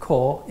 perceiving the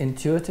core,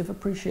 intuitive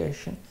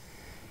appreciation,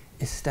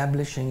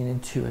 establishing an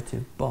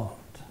intuitive bond.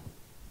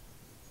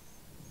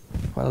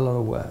 Quite a lot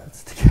of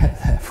words to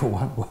get there for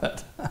one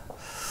word.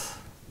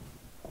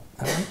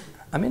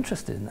 I'm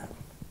interested in that.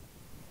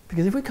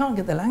 Because if we can't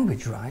get the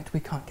language right, we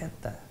can't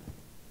get there.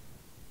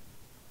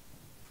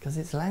 Because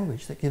it's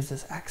language that gives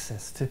us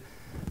access to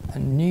a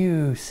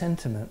new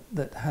sentiment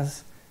that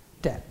has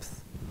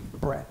depth,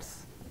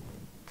 breadth,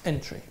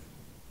 entry.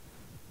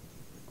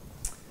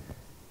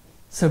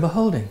 So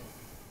beholding.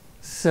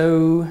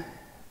 So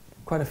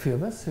quite a few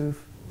of us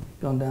who've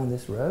gone down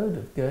this road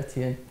of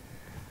Goethean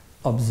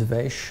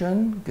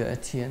observation,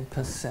 Goethean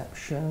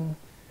perception.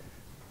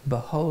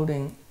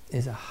 Beholding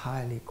is a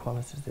highly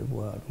qualitative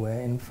word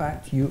where in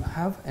fact you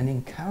have an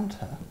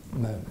encounter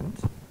moment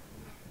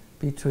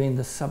between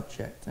the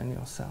subject and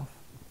yourself.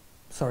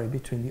 Sorry,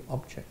 between the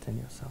object and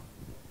yourself.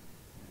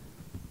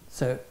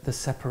 So the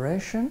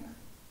separation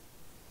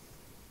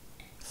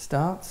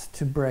starts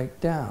to break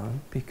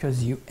down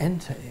because you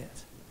enter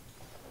it.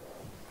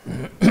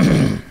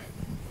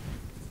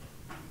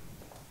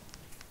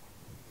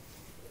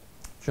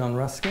 John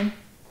Ruskin,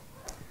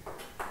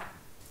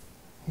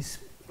 he's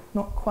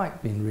not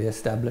quite been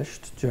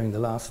re-established during the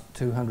last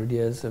 200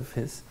 years of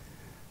his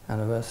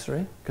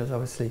anniversary, because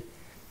obviously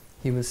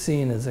he was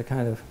seen as a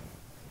kind of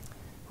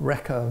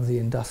wrecker of the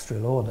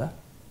industrial order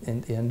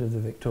in the end of the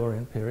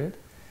Victorian period,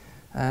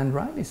 and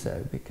rightly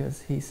so,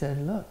 because he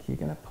said, look, you're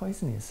going to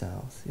poison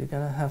yourselves, you're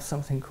going to have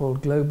something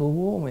called global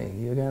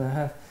warming, you're going to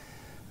have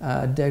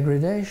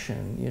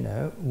degradation, you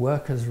know,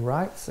 workers'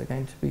 rights are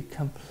going to be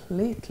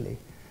completely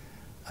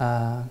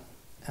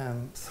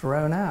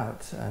thrown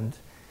out, and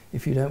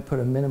if you don't put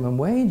a minimum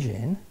wage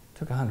in, it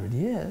took 100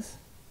 years,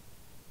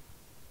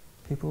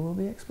 people will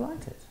be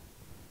exploited.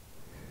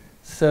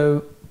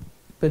 So,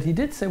 but he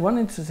did say one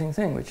interesting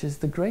thing, which is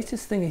the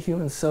greatest thing a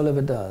human soul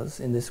ever does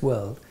in this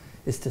world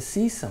is to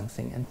see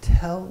something and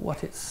tell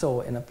what it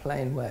saw in a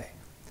plain way.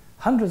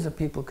 Hundreds of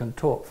people can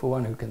talk for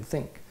one who can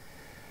think,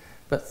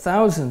 but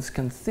thousands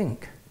can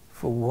think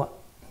for what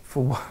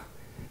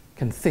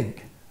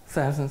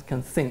thousands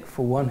can think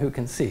for one who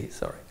can see,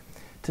 sorry.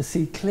 To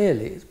see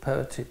clearly is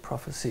poetry,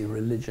 prophecy,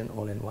 religion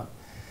all in one.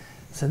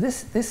 So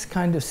this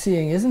kind of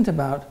seeing isn't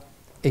about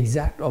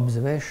exact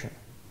observation,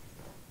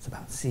 it's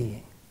about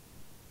seeing.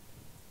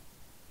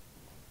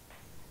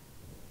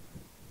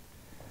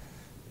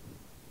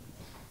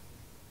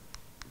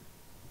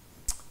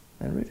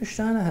 And Rudolf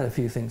Steiner had a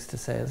few things to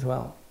say as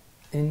well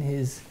in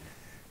his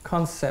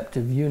concept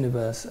of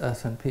universe,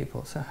 earth and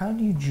people. So how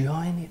do you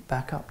join it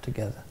back up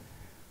together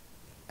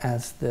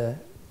as the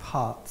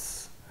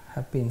parts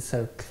have been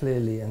so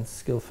clearly and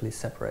skillfully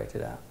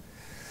separated out?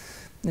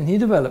 And he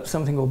developed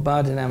something called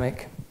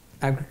biodynamic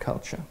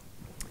agriculture.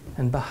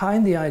 And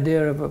behind the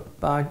idea of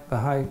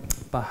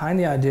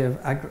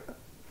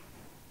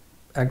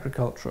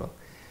agricultural,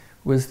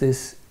 was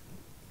this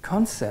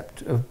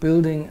concept of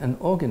building an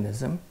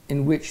organism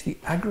in which the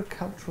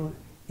agricultural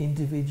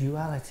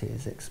individuality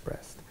is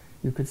expressed.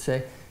 You could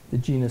say the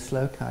genus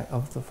loci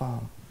of the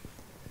farm.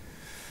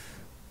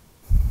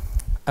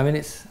 I mean,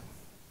 it's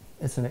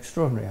an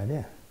extraordinary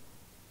idea.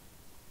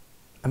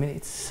 I mean,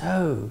 it's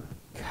so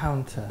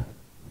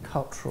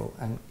counter-cultural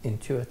and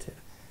intuitive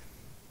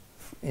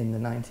in the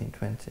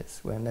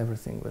 1920s, when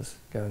everything was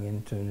going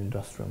into an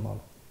industrial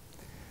model.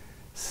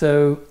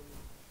 So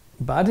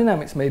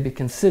biodynamics may be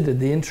considered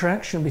the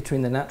interaction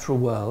between the natural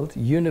world,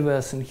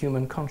 universe, and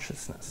human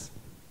consciousness.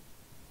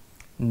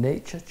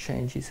 Nature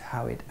changes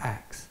how it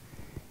acts.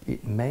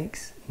 It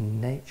makes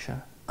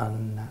nature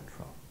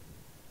unnatural.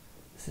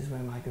 This is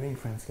where my green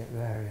friends get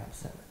very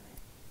upset with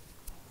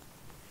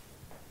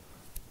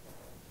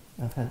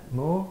me. I've had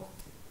more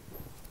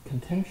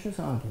contentious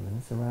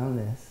arguments around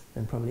this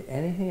than probably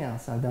anything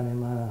else I've done in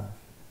my life.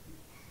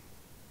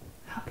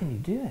 How can you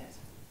do it?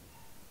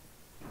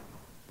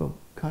 But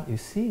can't you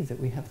see that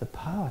we have the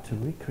power to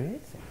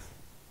recreate things?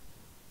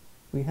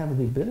 We have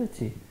the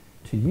ability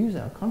to use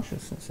our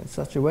consciousness in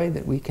such a way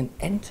that we can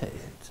enter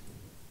it.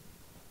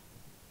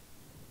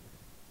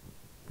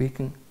 We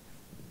can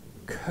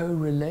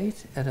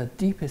correlate at a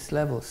deepest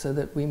level so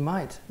that we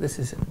might, this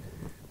is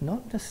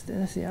not just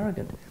necessarily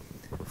arrogant,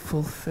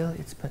 fulfill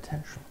its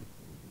potential.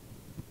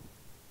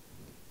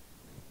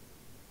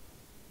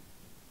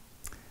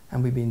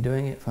 And we've been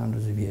doing it for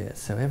hundreds of years.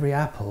 So every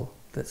apple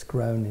that's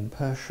grown in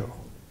Pershore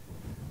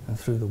and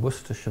through the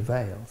Worcestershire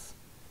Vales,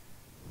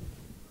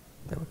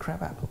 they were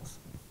crab apples.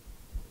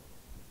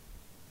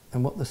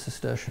 And what the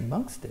Cistercian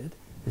monks did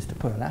is to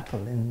put an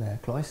apple in their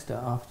cloister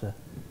after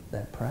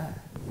their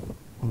prayer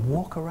and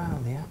walk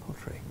around the apple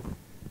tree.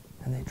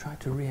 And they tried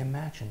to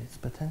reimagine its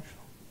potential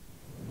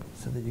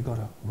so that you got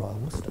a Royal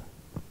Worcester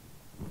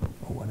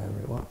or whatever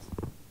it was.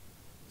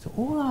 So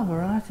all our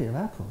variety of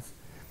apples,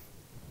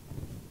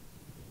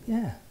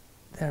 yeah,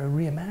 they're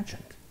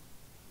reimagined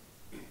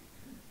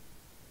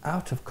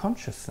out of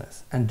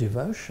consciousness and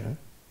devotion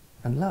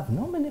and love,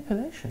 not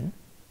manipulation,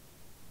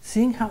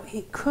 seeing how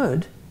it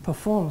could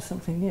perform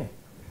something new.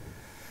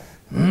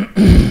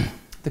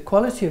 The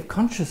quality of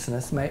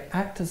consciousness may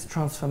act as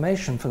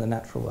transformation for the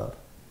natural world.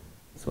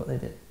 That's what they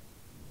did.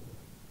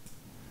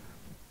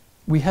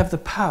 We have the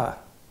power,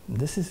 and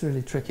this is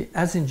really tricky,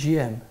 as in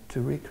GM,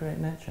 to recreate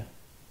nature.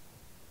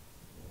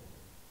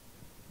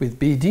 With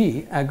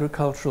BD,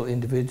 agricultural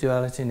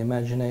individuality and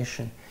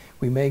imagination,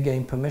 we may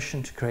gain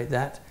permission to create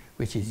that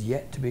which is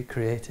yet to be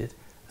created,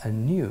 a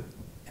new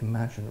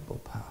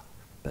imaginable power,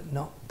 but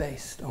not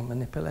based on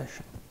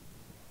manipulation,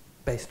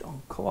 based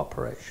on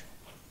cooperation,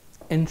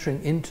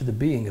 entering into the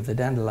being of the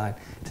dandelion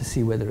to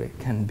see whether it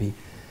can be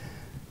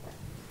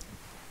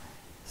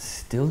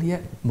still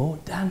yet more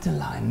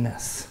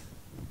dandelionness.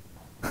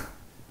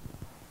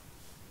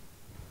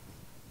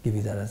 Give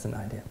you that as an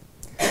idea.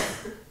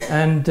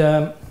 And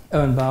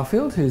Owen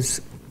Barfield,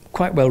 who's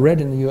quite well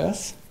read in the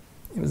US,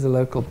 he was a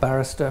local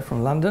barrister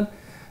from London,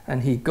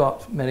 and he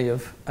got many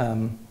of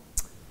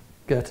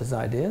Goethe's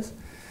ideas.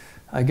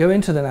 I go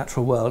into the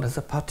natural world as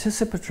a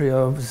participatory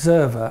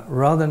observer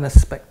rather than a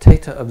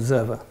spectator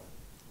observer,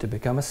 to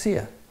become a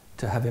seer,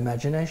 to have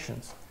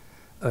imaginations.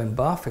 Owen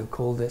Barfield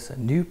called this a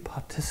new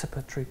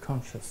participatory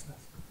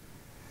consciousness.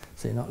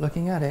 So you're not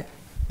looking at it,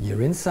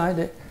 you're inside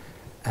it,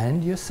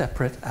 and you're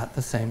separate at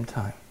the same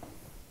time.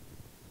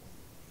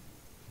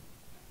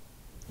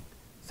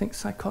 I think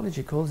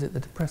psychology calls it the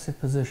depressive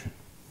position.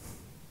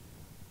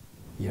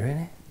 You're in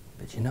it,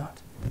 but you're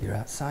not. You're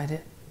outside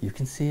it, you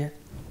can see it,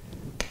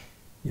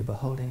 you're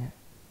beholding it.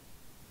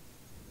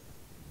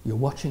 You're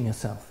watching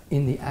yourself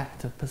in the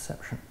act of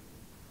perception.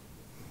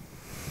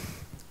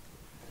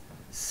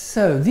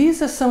 So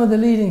these are some of the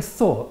leading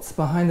thoughts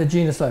behind the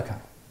genus loci.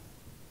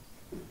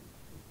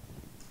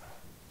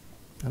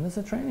 And there's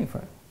a training for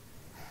it.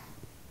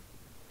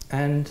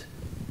 And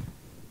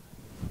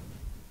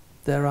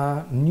there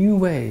are new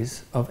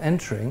ways of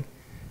entering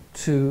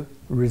to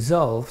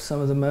resolve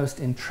some of the most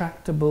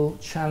intractable,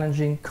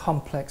 challenging,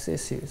 complex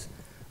issues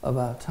of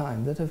our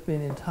time that have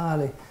been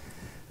entirely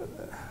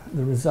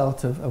the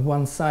result of a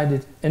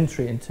one-sided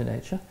entry into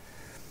nature,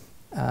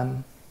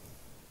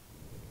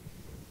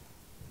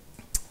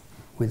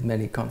 with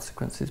many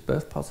consequences,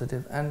 both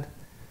positive and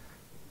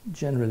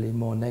generally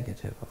more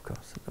negative, of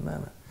course, at the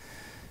moment.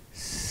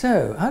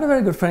 So, I had a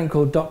very good friend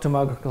called Dr.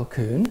 Margaret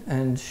Colquhoun,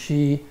 and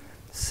she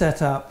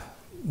set up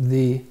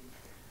the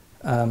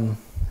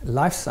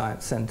Life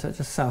Science Centre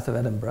just south of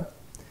Edinburgh,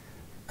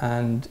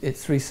 and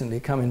it's recently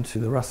come into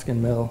the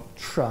Ruskin Mill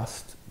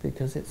Trust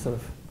because it sort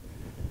of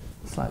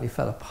slightly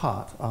fell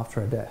apart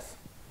after her death.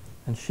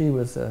 And she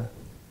was a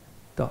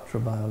doctor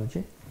of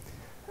biology,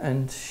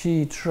 and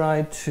she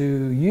tried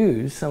to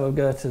use some of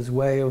Goethe's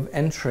way of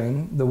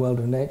entering the world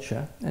of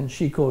nature, and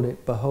she called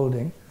it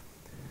beholding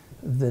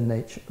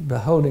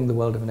the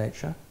world of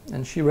nature,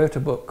 and she wrote a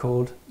book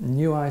called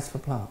New Eyes for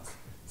Plants.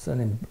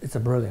 It's a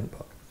brilliant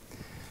book.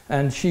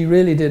 And she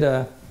really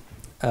did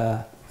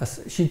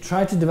she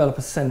tried to develop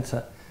a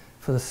centre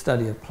for the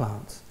study of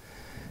plants.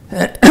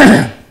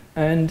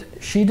 And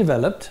she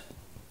developed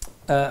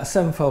a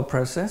sevenfold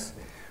process,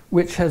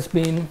 which has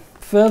been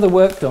further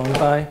worked on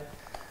by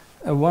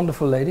a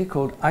wonderful lady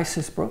called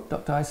Isis Brooke,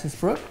 Dr. Isis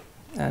Brooke,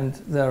 and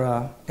there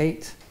are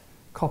 8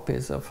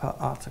 copies of her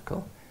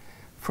article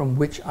from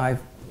which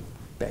I've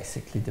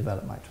basically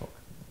developed my talk.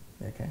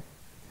 Okay?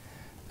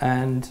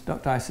 And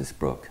Dr. Isis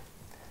Brooke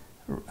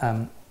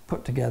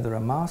put together a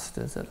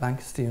master's at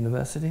Lancaster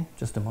University,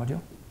 just a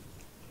module,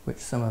 which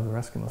some of the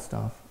Eskimo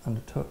staff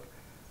undertook,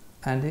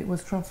 and it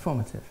was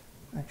transformative,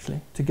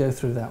 actually, to go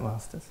through that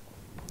master's.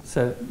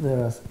 So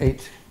there are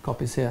 8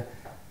 copies here.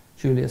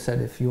 Julia said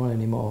if you want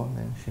any more,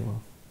 then she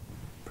will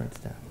print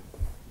it out.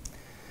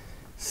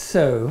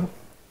 So,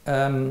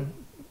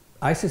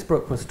 Isis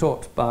Brooke was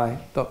taught by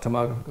Dr.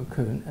 Margaret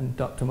Cocoon, and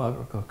Dr.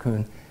 Margaret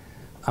Cocoon,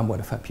 I'm one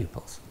of her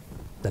pupils,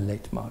 the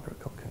late Margaret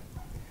Cocoon.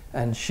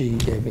 And she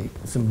gave me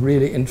some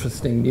really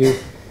interesting new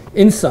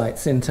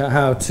insights into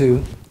how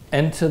to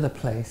enter the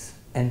place,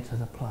 enter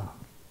the plant.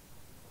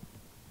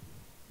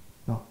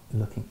 Not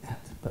looking at,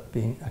 but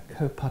being a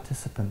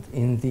co-participant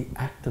in the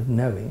act of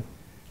knowing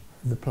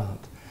the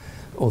plant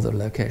or the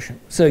location.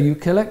 So you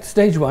collect,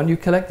 stage 1, you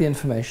collect the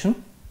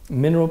information,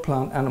 mineral,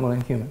 plant, animal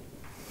and human.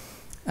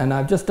 And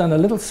I've just done a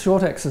little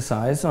short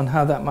exercise on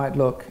how that might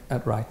look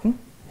at Ryton,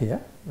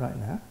 here, right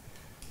now.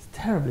 It's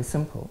terribly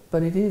simple,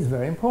 but it is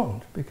very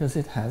important because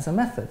it has a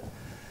method.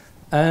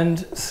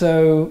 And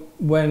so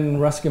when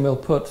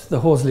Ruskimill put the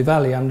Horsley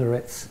Valley under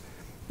its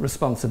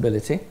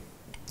responsibility,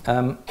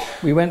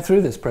 we went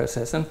through this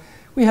process, and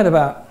we had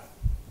about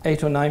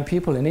 8 or 9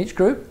 people in each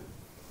group,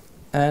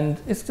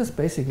 and it's just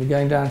basically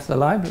going down to the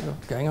library or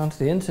going onto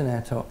the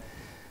internet, or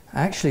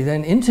actually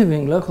then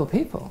interviewing local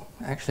people,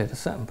 actually at a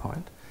certain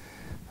point,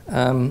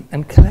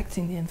 and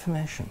collecting the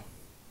information.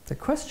 The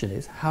question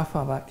is, how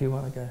far back do you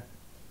want to go?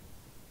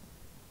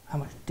 How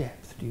much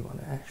depth do you want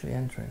to actually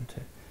enter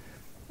into?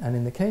 And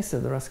in the case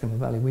of the Ruskimill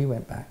Valley, we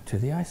went back to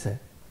the Ice Age.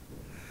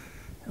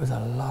 It was a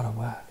lot of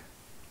work.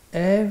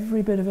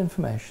 Every bit of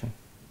information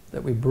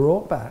that we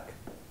brought back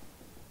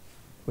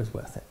was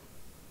worth it,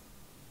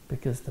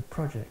 because the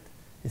project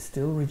is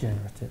still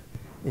regenerative,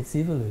 it's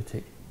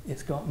evolutic,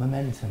 it's got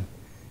momentum,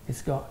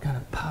 it's got kind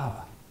of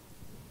power,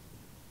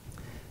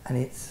 and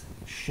it's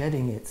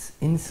shedding its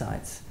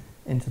insights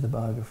into the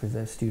biography of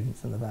those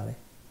students in the valley,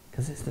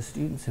 because it's the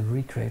students who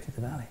recreated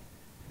the valley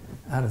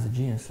out of the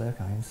genus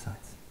loci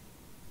insights.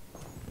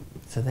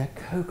 So they're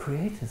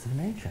co-creators of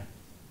nature,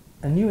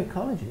 a new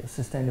ecology of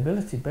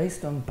sustainability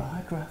based on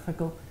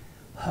biographical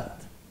hurt.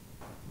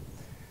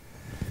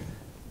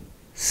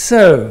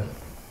 So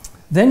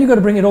then you've got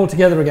to bring it all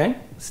together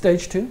again,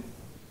 stage 2.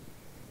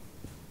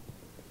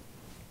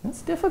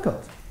 That's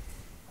difficult.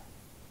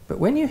 But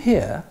when you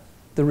hear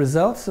the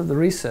results of the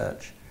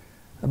research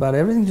about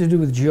everything to do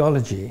with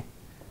geology,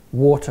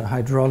 water,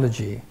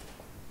 hydrology,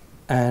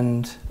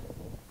 and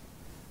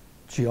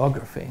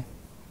geography,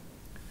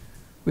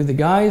 with the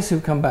guys who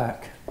come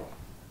back,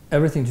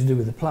 everything to do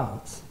with the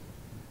plants,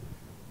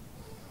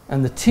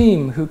 and the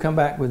team who come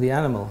back with the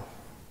animal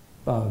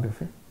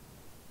biography,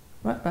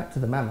 right back to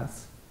the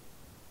mammoths,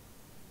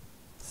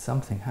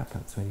 something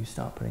happens when you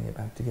start putting it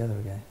back together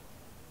again.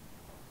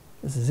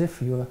 It's as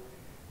if you're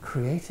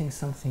creating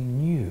something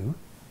new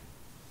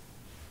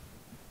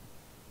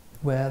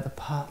where the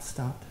parts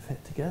start to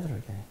fit together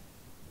again.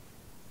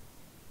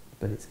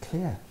 But it's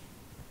clear.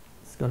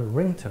 It's got a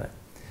ring to it.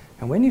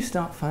 And when you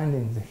start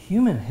finding the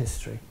human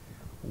history,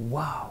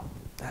 wow,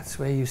 that's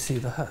where you see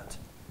the hurt.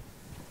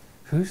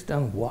 Who's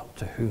done what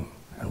to whom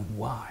and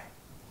why?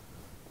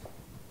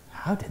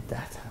 How did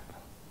that happen?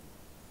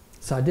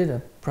 So I did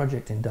a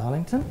project in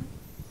Darlington.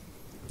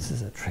 This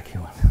is a tricky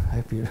one. I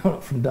hope you're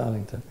not from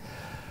Darlington.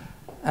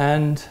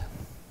 And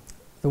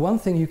the one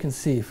thing you can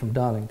see from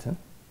Darlington,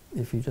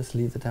 if you just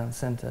leave the town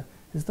centre,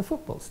 is the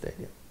football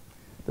stadium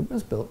that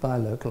was built by a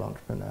local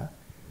entrepreneur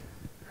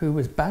who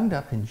was banged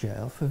up in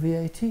jail for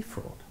VAT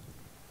fraud.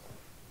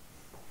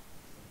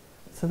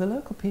 So the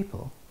local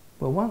people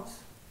were once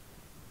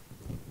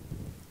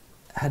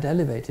had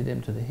elevated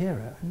him to the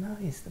hero, and now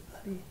he's the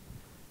bloody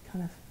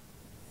kind of,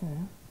 you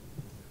know,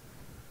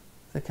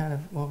 the kind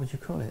of, what would you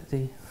call it,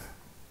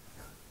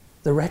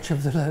 the wretch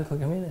of the local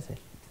community.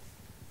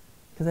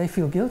 Because they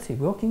feel guilty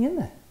walking in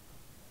there.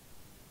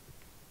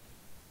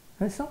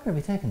 And it's not going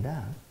to be taken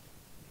down.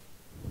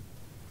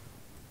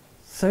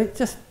 So it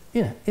just,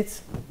 you know,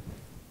 it's,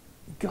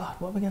 God,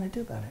 what are we going to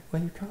do about it?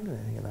 Well, you can't do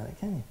anything about it,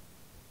 can you?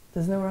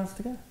 There's nowhere else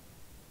to go.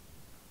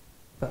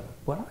 But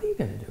what are you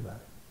going to do about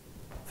it?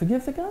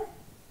 Forgive the guy?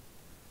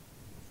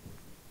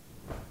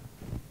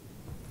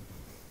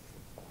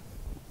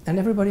 And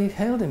everybody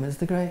hailed him as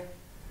the great,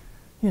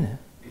 you know,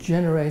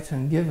 generator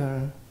and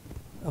giver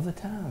of the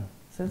town.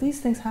 So these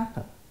things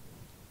happen.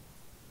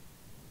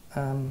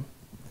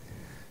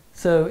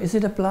 So is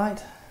it a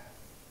blight?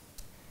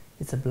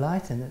 It's a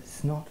blight in that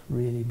it's not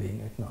really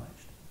being acknowledged.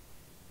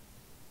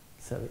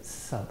 So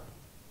it's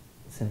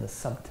in the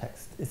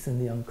subtext, it's in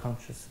the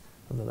unconscious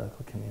of the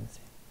local community.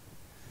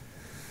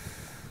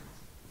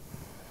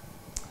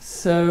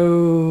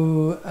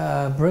 So,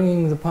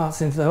 bringing the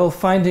parts into the whole,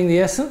 finding the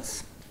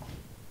essence.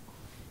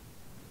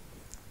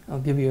 I'll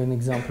give you an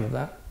example of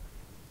that.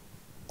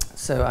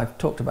 So I've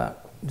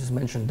just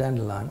mentioned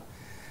dandelion.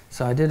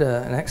 So I did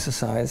an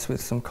exercise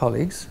with some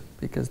colleagues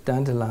because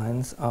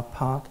dandelions are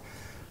part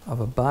of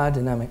a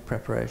biodynamic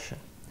preparation.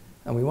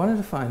 And we wanted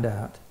to find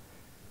out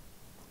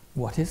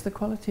what is the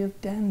quality of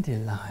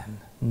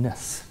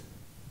dandelionness.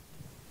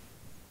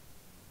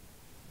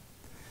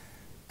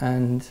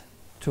 And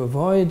to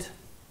avoid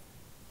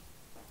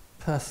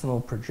personal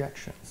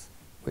projections,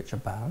 which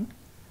abound,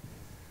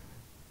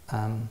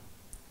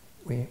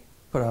 we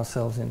put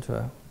ourselves into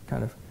a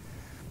kind of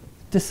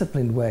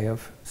disciplined way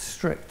of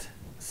strict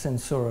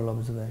sensorial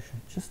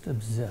observation. Just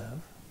observe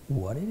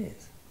what it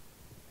is.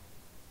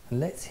 And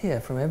let's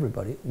hear from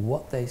everybody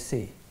what they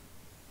see.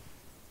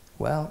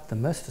 Well, the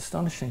most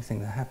astonishing thing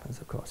that happens,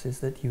 of course, is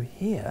that you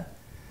hear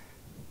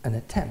an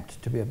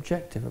attempt to be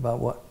objective about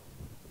what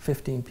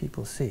 15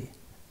 people see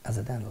as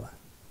a dandelion.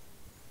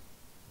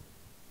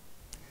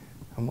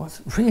 And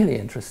what's really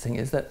interesting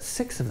is that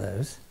 6 of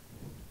those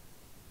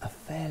are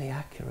fairly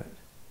accurate.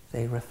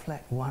 They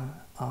reflect one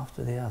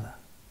after the other.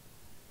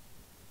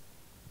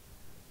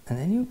 And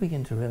then you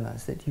begin to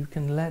realize that you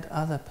can let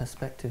other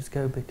perspectives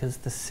go because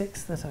the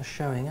 6 that are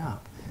showing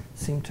up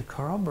seem to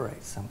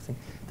corroborate something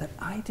that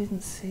I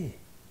didn't see.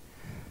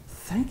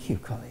 Thank you,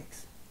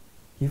 colleagues.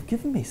 You've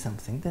given me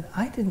something that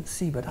I didn't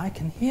see, but I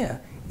can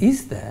hear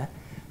is there,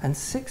 and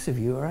 6 of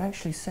you are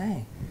actually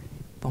saying,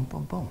 boom,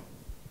 boom, boom.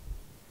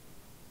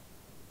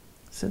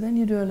 So then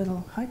you do a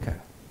little haiku.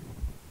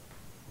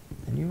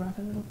 Then you write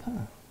a little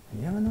poem. And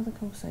you have another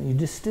conversation. You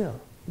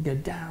distill. You go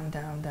down,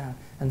 down, down.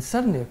 And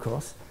suddenly, of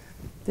course,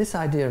 this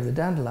idea of the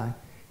dandelion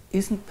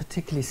isn't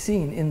particularly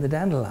seen in the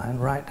dandelion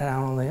right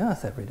down on the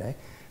earth every day,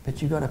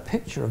 but you've got a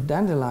picture of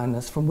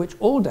dandelionness from which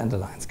all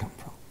dandelions come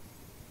from,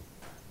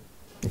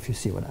 if you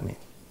see what I mean.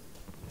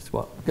 It's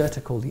what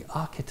Goethe called the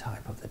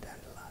archetype of the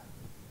dandelion.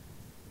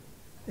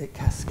 It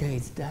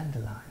cascades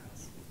dandelions.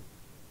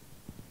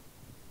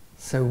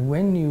 So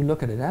when you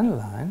look at a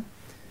dandelion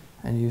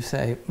and you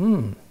say,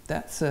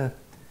 that's a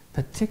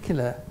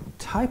particular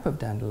type of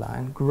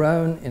dandelion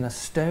grown in a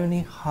stony,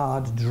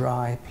 hard,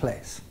 dry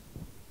place.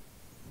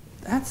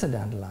 That's a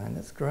dandelion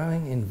that's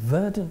growing in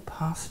verdant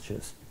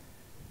pastures.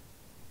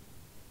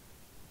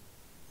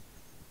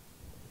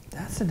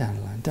 That's a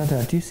dandelion.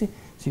 Do you see?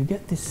 So you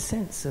get this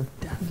sense of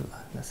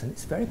dandelioness, and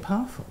it's very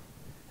powerful.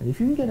 And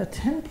if you can get a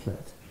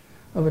template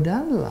of a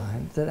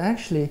dandelion that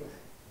actually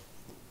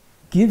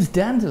gives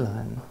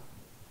dandelion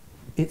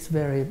its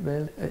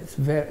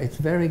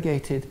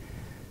variegated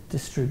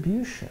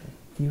distribution,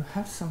 you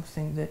have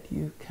something that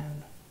you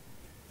can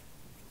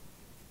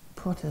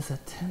put as a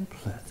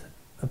template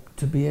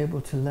to be able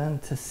to learn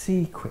to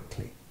see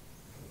quickly.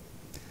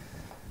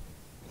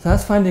 So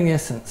that's finding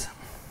essence.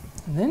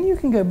 And then you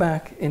can go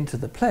back into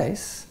the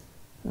place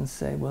and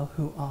say, well,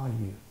 who are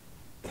you?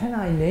 Can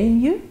I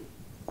name you?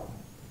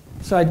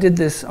 So I did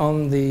this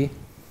we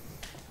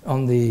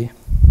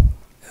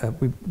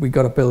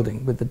got a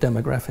building with the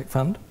Demographic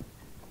Fund.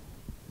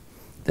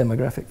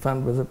 Demographic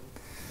Fund was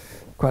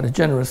quite a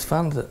generous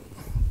fund that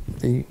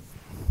the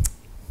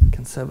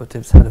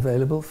Conservatives had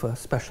available for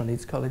special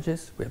needs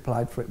colleges. We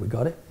applied for it, we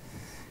got it.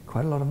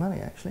 Quite a lot of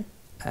money, actually.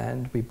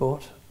 And we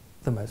bought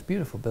the most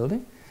beautiful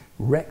building,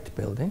 wrecked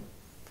building.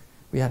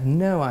 We had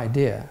no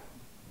idea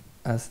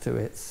as to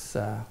its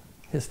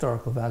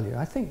historical value.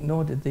 I think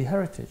nor did the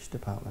Heritage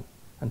Department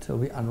until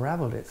we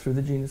unraveled it through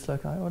the Genus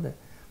Loci audit.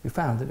 We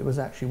found that it was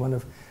actually one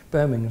of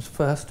Birmingham's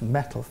first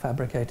metal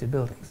fabricated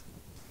buildings.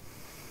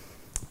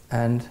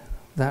 And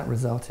that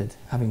resulted,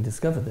 having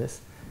discovered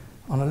this,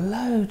 on a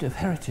load of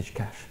heritage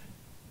cash.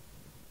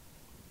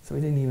 So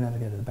we didn't even have to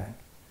go to the bank.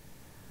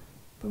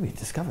 But we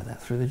discovered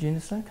that through the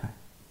Genus Loci.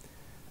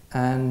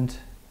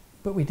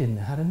 But we didn't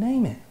know how to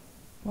name it.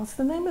 What's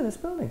the name of this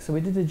building? So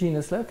we did a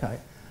Genus Loci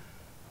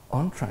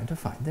on trying to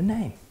find the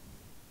name.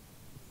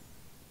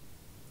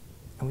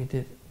 And we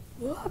did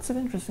lots of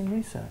interesting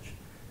research.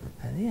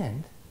 And in the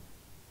end,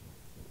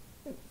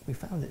 we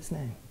found its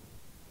name.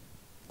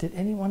 Did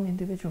any one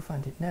individual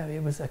find it? No,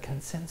 it was a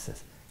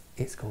consensus.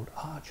 It's called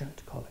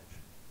Argent College.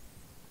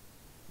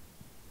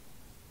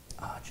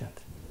 Argent,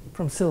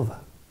 from silver.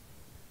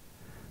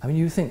 I mean,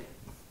 you think,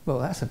 well,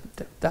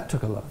 that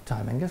took a lot of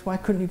time, Angus. Why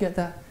couldn't you get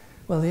that?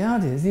 Well, the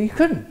answer is you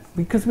couldn't,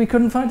 because we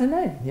couldn't find a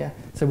name. Yeah.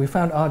 So we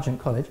found Argent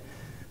College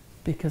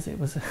because it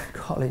was a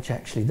college,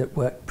 actually, that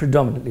worked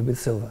predominantly with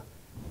silver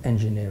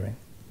engineering.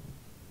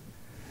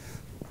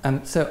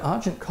 So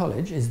Argent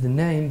College is the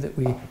name that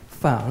we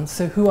found.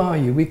 So who are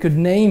you? We could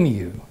name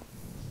you.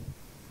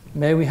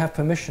 May we have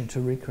permission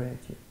to recreate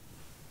you?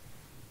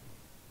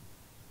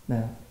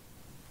 Now,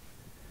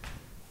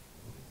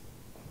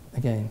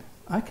 again,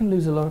 I can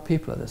lose a lot of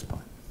people at this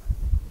point.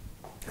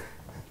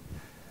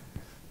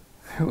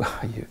 Who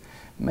are you?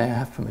 May I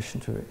have permission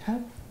to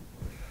recreate?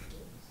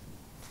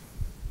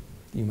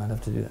 You might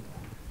have to do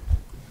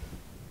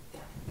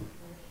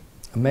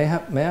that. May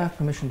I have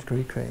permission to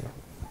recreate you?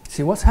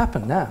 See, what's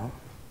happened now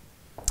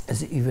is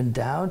that you've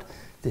endowed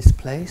this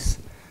place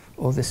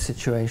or this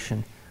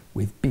situation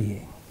with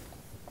being,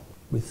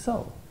 with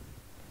soul.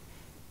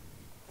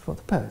 It's what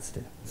the poets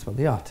do. It's what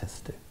the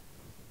artists do.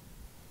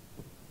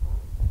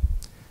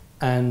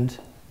 And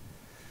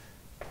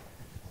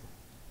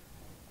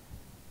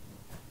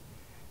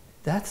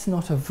that's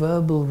not a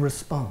verbal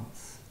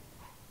response.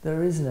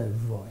 There is no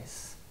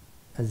voice,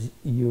 as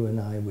you and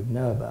I would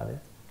know about it.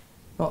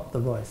 Not the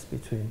voice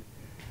between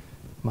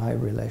my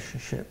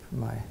relationship,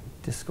 my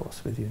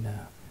discourse with you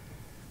now.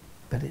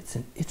 But it's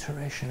an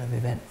iteration of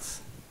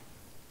events.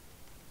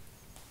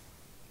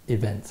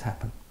 Events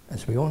happen,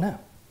 as we all know.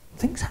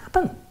 Things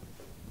happen.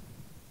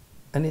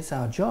 And it's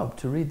our job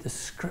to read the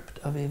script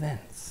of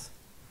events.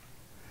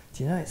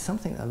 Do you know, it's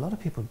something that a lot of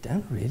people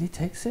don't really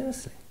take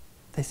seriously.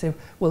 They say,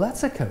 well,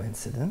 that's a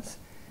coincidence.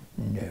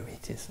 No,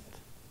 it isn't.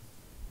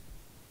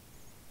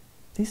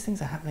 These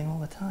things are happening all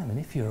the time, and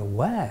if you're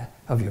aware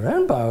of your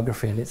own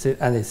biography and its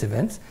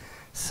events,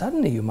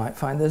 suddenly you might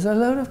find there's a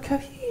load of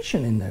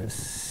cohesion in those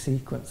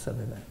sequence of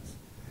events.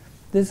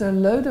 There's a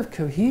load of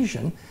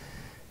cohesion,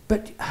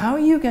 but how are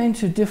you going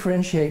to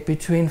differentiate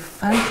between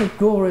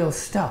phantasmagorical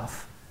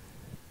stuff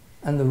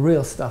and the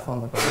real stuff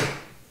on the ground?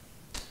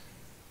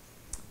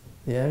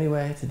 The only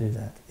way to do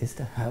that is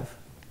to have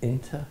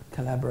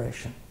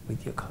inter-collaboration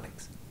with your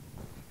colleagues,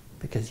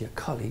 because your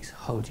colleagues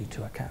hold you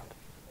to account.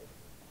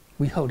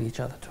 We hold each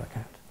other to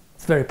account.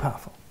 It's very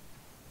powerful.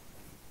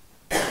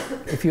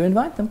 If you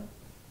invite them,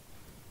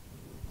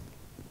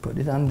 put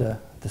it under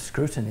the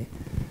scrutiny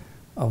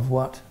of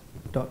what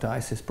Dr.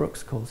 Isis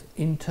Brooks calls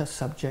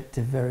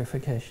intersubjective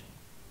verification.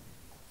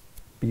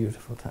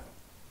 Beautiful term.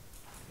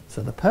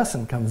 So the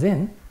person comes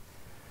in,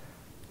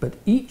 but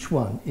each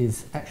one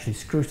is actually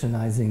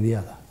scrutinizing the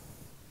other.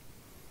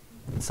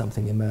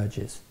 Something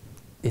emerges.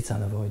 It's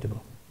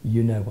unavoidable.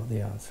 You know what the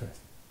answer is.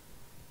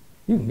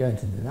 You can go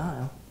into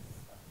denial,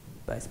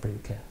 but it's pretty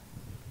clear.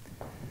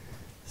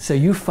 So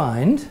you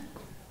find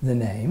the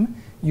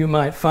name, you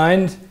might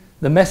find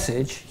the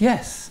message,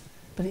 yes,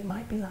 but it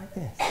might be like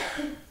this.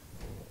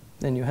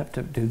 Then you have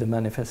to do the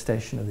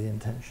manifestation of the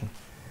intention.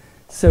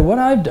 So what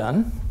I've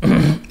done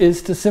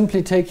is to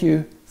simply take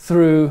you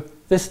through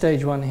this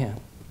stage one here.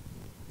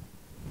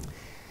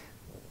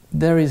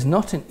 There is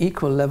not an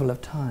equal level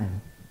of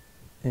time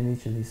in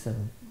each of these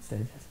 7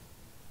 stages.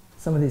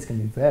 Some of these can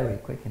be very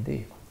quick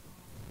indeed,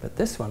 but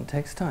this one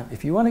takes time.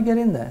 If you want to get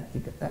in there,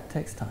 that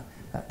takes time.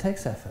 That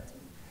takes effort.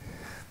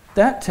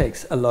 That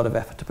takes a lot of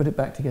effort to put it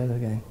back together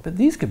again. But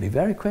these could be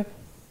very quick,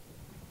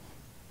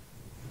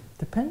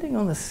 depending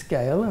on the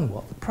scale and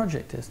what the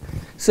project is.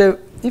 So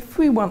if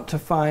we want to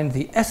find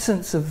the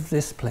essence of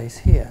this place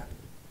here,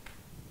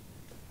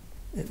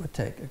 it would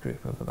take a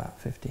group of about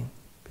 15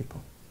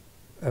 people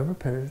over a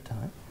period of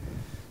time,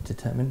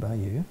 determined by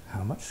you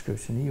how much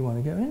scrutiny you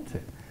want to go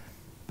into.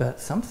 But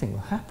something will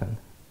happen,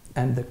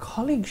 and the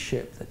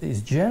colleagueship that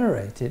is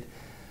generated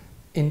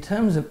in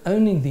terms of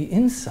owning the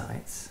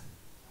insights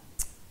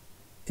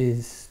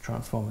is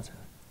transformative.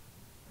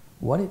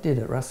 What it did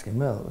at Ruskin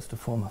Mill was to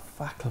form a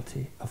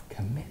faculty of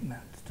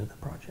commitment to the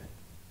project.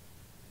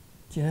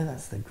 Do you know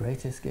that's the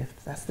greatest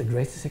gift? That's the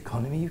greatest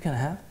economy you can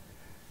have?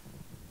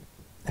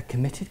 A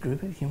committed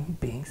group of human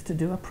beings to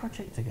do a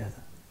project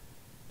together.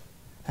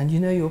 And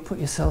you know you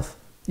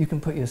can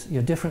put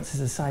your differences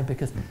aside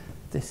because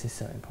this is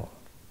so important.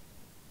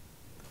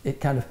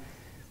 It kind of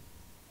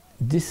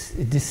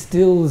it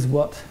distills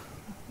what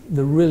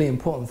the really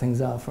important things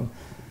are from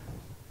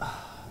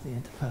the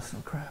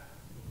interpersonal crap.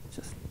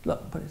 Just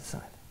look, put it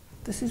aside.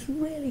 This is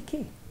really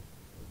key.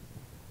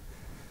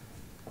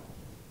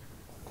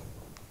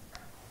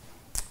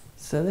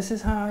 So this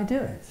is how I do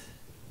it.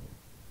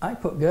 I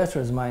put Goethe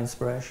as my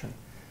inspiration.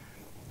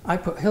 I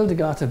put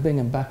Hildegard of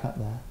Bingen back up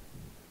there.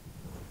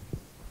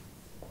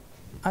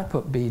 I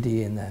put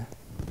BD in there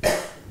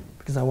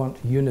because I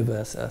want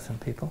universe, earth and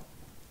people.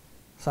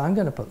 So I'm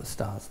going to put the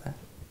stars there.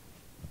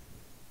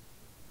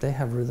 They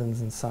have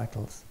rhythms and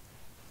cycles.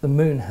 The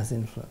moon has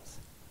influence.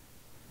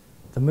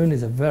 The moon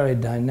is a very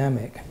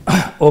dynamic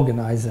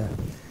organizer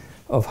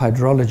of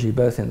hydrology,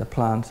 both in the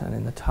plant and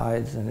in the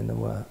tides and in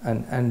the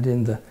and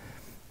in the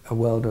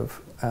world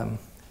of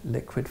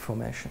liquid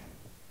formation.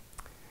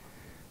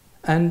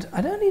 And I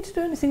don't need to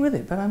do anything with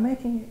it, but I'm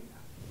making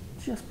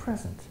it just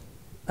present.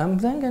 I'm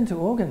then going to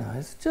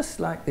organize, just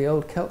like the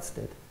old Celts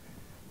did,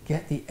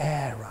 get the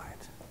air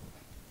right,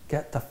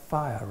 get the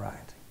fire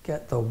right,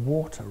 get the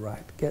water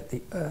right, get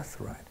the earth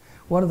right.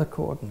 What are the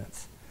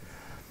coordinates?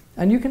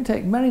 And you can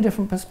take many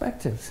different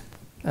perspectives.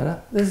 And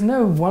there's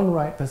no one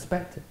right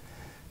perspective.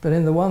 But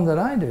in the one that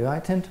I do, I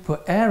tend to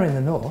put air in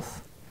the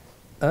north,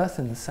 earth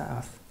in the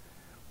south,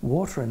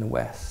 water in the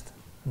west,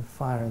 and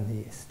fire in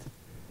the east.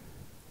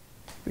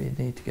 We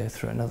need to go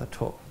through another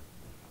talk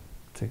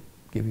to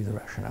give you the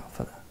rationale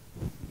for that.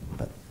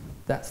 But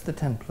that's the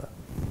template.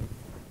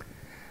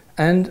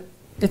 And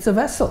it's a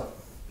vessel.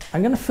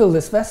 I'm going to fill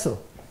this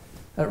vessel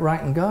at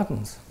Ryton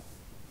Gardens.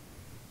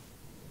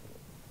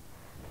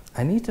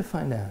 I need to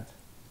find out.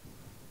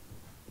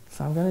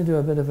 So I'm going to do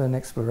a bit of an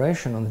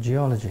exploration on the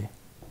geology.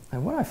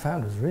 And what I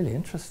found was really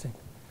interesting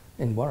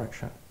in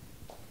Warwickshire.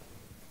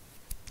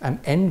 I'm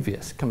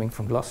envious coming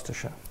from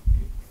Gloucestershire.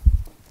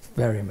 It's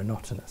very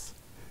monotonous.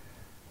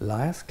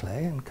 Lias,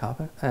 clay, and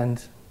carbon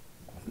and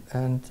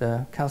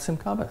calcium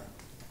carbonate.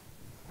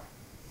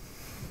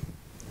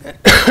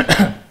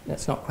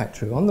 That's not quite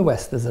true. On the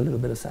west, there's a little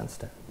bit of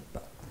sandstone.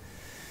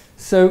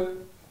 So,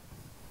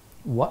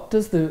 what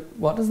does the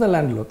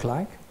land look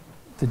like?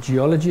 The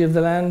geology of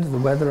the land, the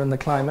weather and the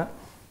climate.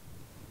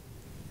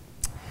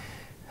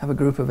 Have a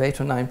group of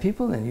 8 or 9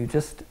 people, and you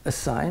just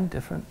assign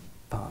different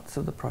parts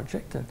of the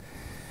project, and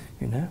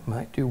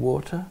might do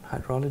water,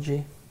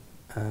 hydrology,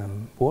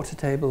 water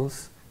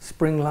tables,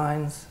 spring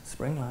lines.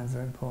 Spring lines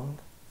are important.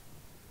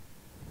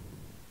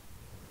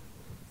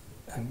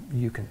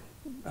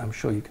 I'm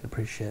sure you can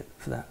appreciate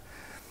for that.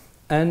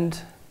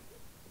 And,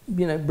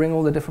 bring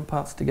all the different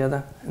parts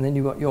together, and then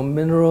you've got your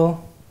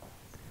mineral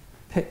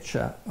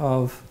picture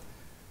of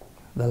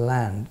the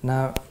land.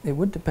 Now, it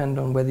would depend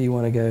on whether you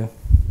want to go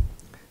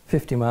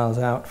 50 miles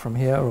out from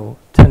here or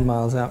 10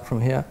 miles out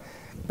from here,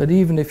 but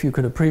even if you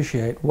could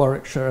appreciate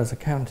Warwickshire as a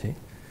county,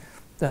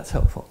 that's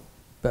helpful.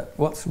 But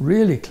what's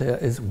really clear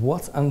is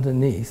what's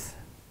underneath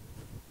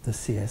the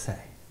CSA,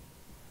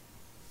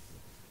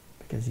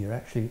 because you're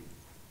actually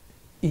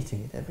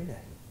eating it every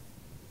day.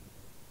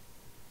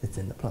 It's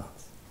in the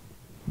plants.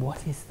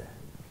 What is there?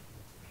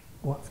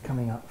 What's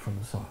coming up from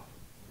the soil?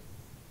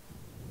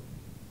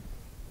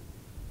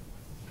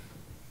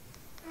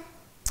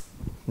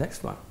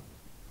 Next one.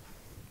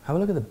 Have a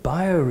look at the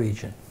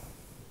bioregion.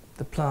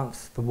 The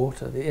plants, the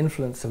water, the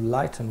influence of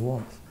light and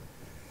warmth.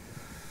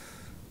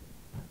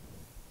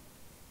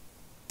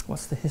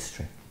 What's the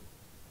history?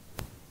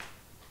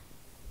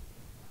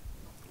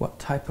 What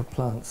type of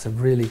plants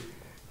have really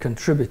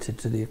contributed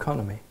to the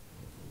economy?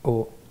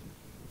 Or,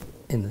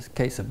 in the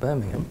case of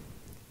Birmingham,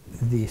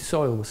 the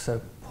soil was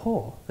so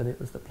poor that it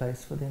was the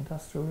place for the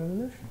Industrial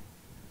Revolution.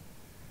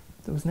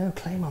 There was no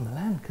claim on the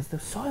land because the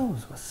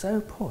soils were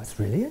so poor. It's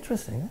really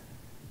interesting, eh?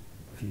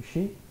 A few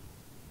sheep,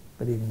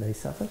 but even they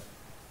suffered.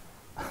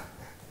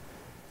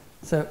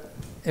 So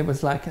it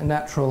was like a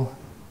natural,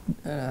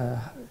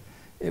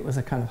 it was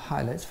a kind of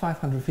highlight. It's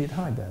 500 feet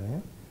high,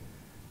 Birmingham,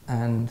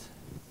 and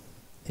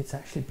it's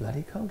actually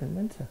bloody cold in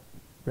winter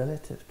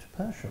relative to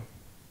Pershore.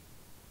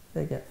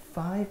 They get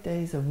 5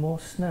 days of more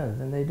snow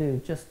than they do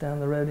just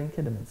down the road in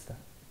Kidderminster.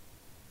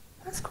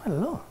 That's quite a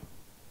lot.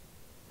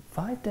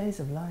 5 days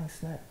of lying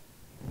snow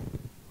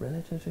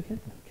relative to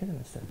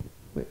Kidderminster,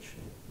 which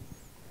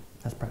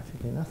has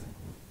practically nothing.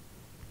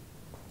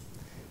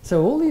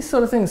 So all these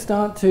sort of things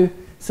start to,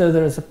 so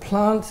there's a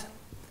plant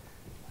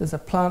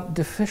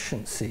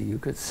deficiency, you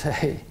could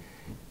say,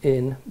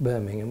 in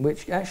Birmingham,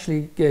 which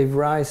actually gave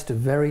rise to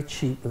very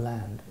cheap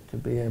land to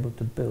be able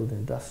to build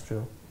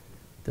industrial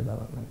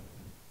development.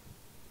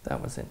 That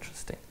was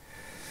interesting.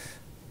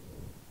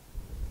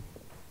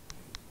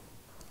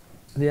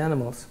 The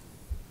animals.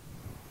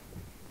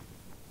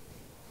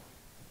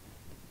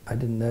 I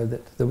didn't know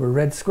that there were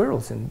red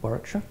squirrels in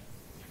Warwickshire.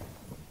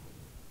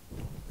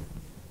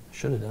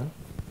 Should have done.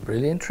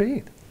 Really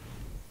intrigued.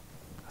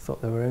 I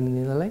thought they were only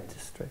in the Lake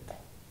District.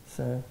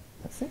 So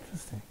that's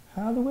interesting.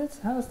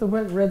 How's the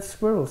red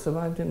squirrel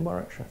survived in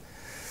Warwickshire?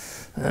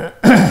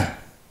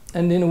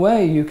 And in a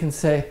way, you can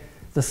say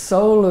the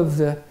soul of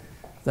the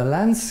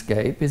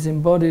landscape is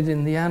embodied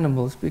in the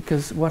animals,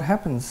 because what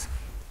happens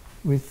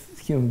with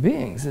human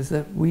beings is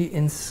that we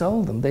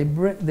ensoul them.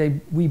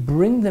 We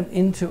bring them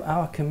into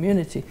our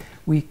community.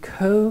 We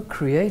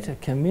co-create a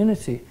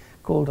community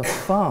called a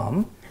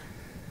farm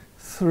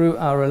through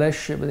our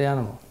relationship with the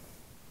animal.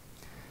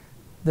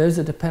 Those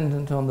are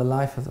dependent on the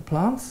life of the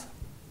plants,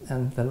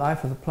 and the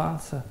life of the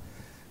plants are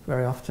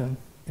very often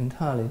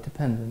entirely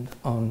dependent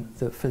on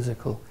the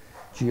physical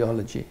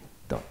geology, ...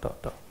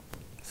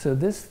 So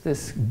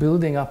this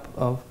building up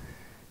of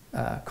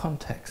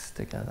context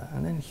together,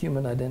 and then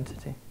human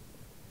identity.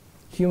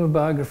 Human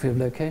biography of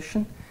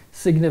location,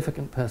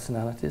 significant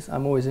personalities.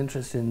 I'm always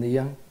interested in the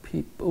young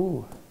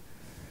people.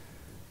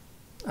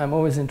 I'm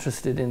always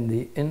interested in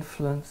the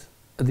influence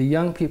of the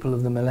young people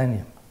of the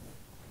millennium.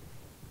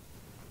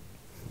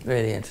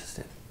 Really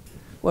interested.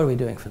 What are we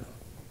doing for them?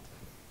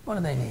 What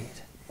do they need?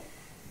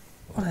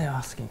 What are they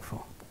asking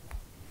for?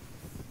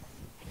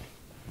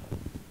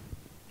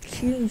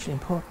 Hugely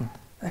important.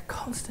 They're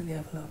constantly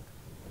overlooked.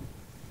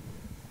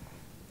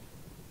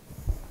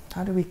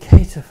 How do we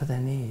cater for their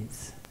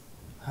needs?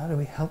 How do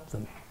we help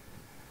them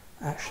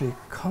actually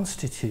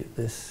constitute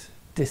this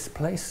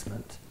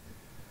displacement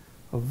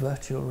of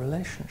virtual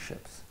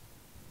relationships?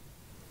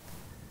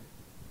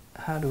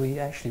 How do we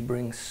actually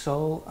bring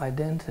soul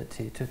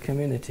identity to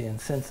community and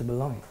sense of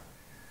belonging?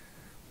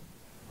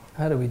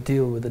 How do we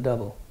deal with the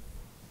double?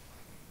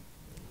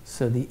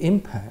 So the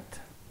impact,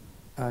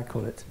 I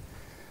call it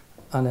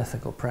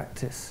unethical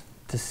practice,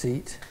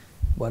 deceit,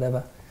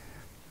 whatever,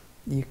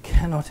 you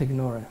cannot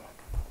ignore it.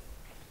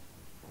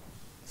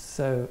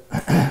 So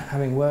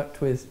having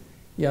worked with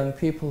young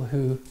people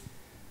who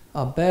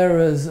are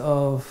bearers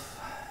of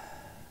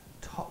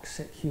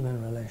toxic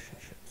human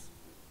relationships,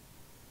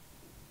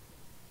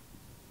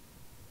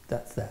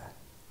 that's there.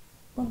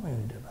 What am I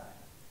going to do about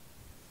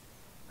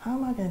it? how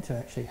am I going to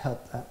actually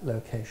help that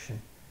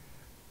location,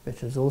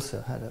 which has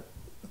also had a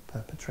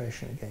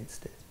perpetration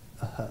against it,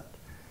 a hurt,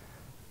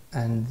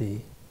 and the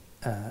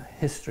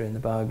history and the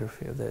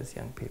biography of those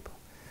young people?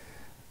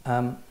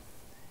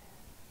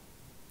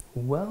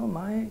 Well,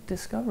 my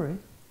discovery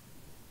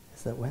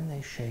is that when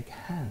they shake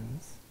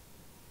hands,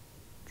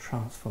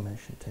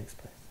 transformation takes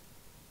place.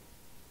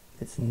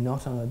 It's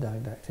not on a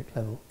didactic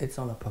level, it's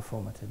on a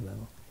performative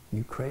level.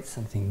 You create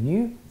something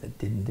new that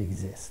didn't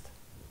exist,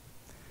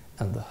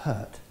 and the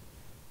hurt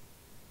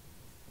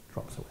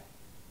drops away.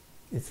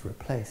 It's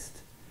replaced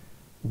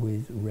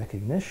with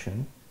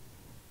recognition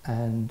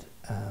and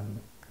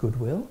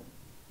goodwill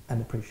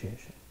and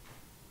appreciation.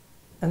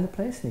 And the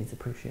place needs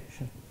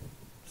appreciation.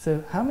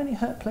 So how many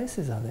hurt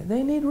places are there?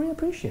 They need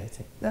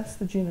reappreciating. That's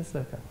the genus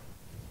loci.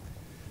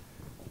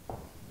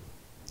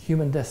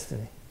 Human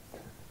destiny.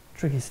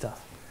 Tricky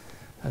stuff,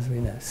 as we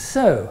know.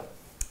 So,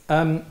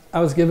 I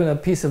was given a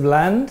piece of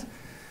land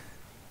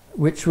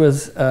which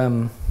was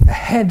a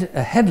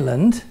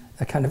headland,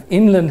 a kind of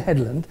inland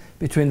headland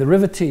between the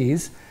River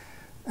Tees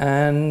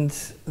and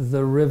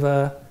the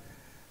River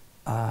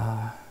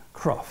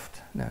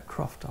Croft. No,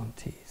 Croft on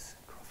Tees.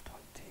 Croft on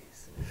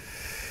Tees.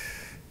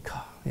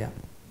 Yeah.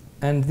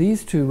 And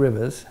these two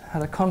rivers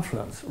had a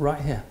confluence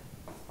right here.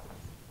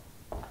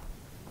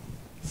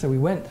 So we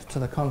went to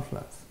the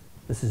confluence.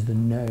 This is the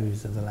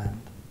nose of the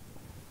land.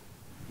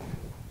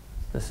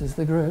 This is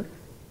the group.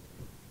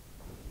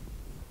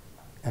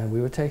 And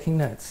we were taking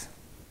notes.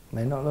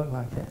 May not look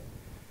like it.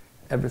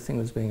 Everything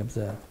was being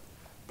observed.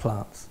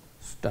 Plants,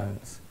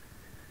 stones,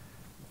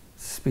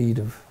 speed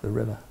of the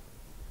river,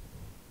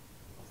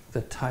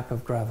 the type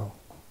of gravel.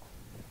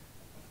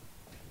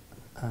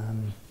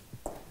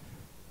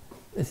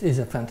 This is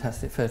a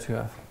fantastic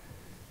photograph.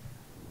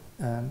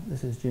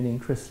 This is Janine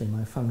Chrisley,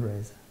 my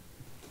fundraiser.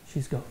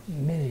 She's got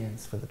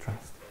millions for the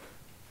trust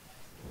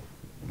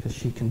because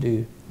she can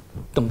do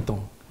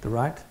dum-dum, the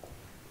right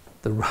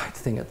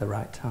thing at the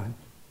right time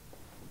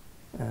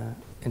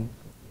in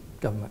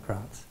government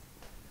grants.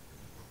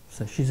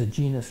 So she's a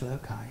genus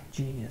loci,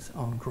 genius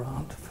on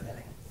grant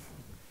filling,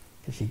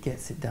 because she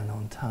gets it done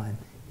on time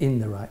in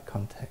the right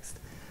context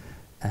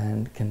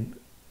and can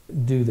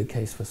do the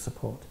case for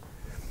support.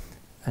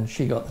 And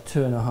she got the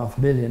 $2.5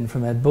 million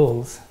from Ed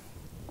Balls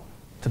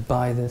to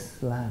buy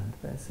this land,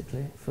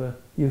 basically, for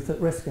youth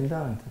at risk in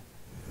Darlington.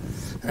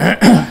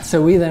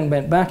 So we then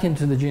went back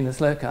into the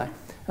genus loci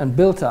and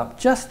built up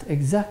just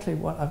exactly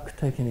what I've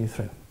taken you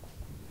through.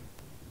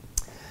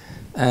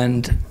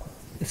 And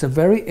it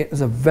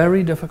was a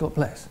very difficult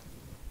place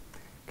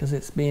because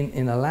it's been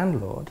in a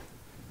landlord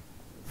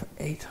for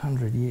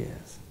 800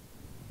 years.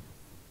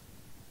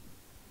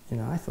 You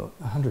know, I thought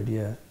a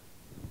 100-year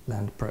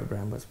land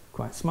program was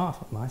quite smart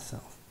on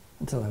myself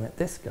until I met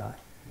this guy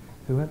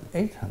who had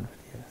 800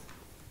 years.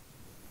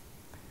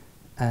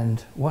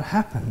 And what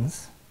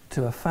happens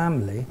to a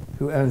family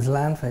who owns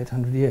land for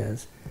 800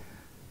 years?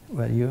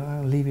 Well,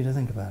 I'll leave you to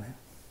think about it.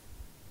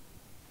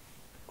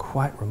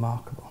 Quite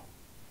remarkable.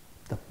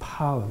 The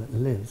power that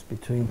lives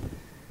between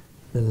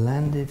the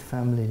landed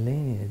family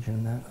lineage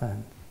and that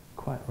land.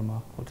 Quite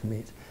remarkable to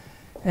meet.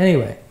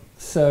 Anyway,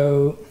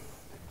 so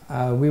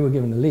we were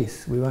given a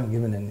lease. We weren't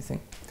given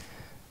anything.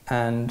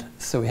 And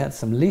so we had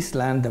some leased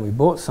land, then we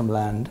bought some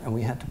land, and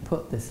we had to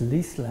put this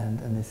leased land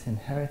and this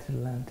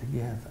inherited land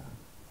together.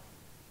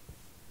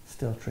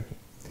 Still tricky.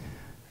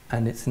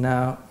 And it's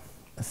now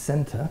a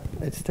centre.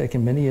 It's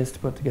taken many years to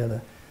put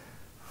together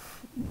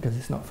because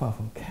it's not far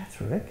from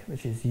Catterick,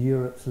 which is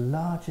Europe's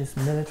largest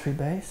military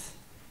base.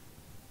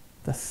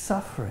 The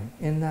suffering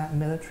in that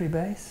military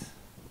base,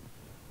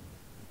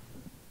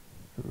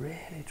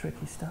 really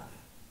tricky stuff.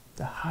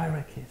 The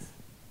hierarchies,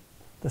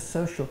 the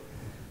social,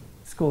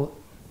 it's called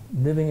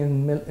living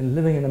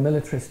in a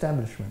military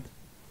establishment.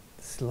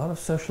 There's a lot of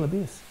social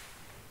abuse.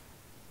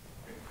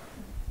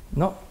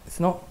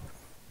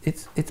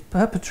 It's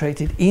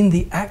perpetrated in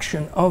the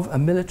action of a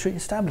military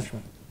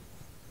establishment.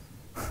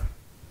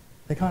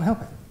 They can't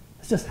help it.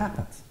 It just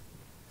happens.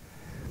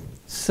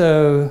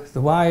 So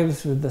the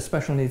wives with the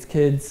special needs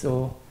kids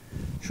or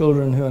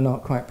children who are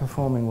not quite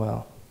performing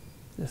well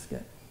just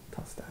get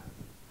tossed out.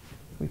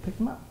 We pick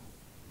them up.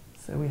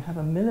 So we have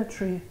a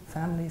military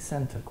family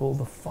centre called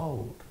the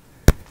Fold.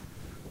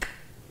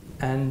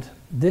 And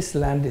this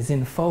land is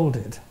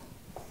enfolded.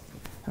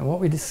 And what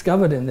we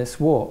discovered in this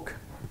walk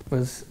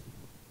was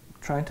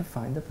trying to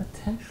find the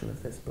potential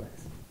of this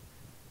place.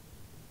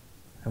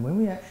 And when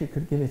we actually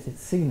could give it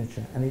its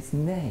signature and its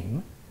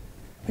name,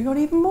 we got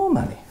even more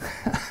money.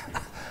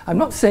 I'm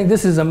not saying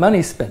this is a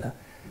money spinner,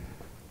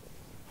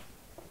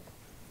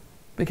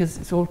 because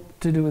it's all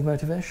to do with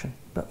motivation.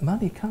 But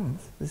money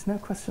comes, there's no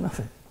question of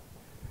it.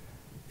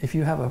 If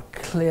you have a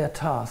clear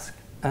task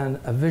and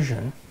a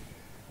vision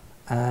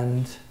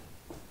and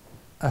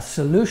a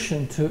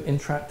solution to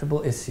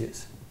intractable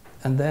issues.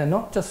 And they're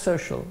not just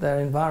social,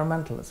 they're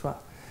environmental as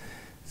well.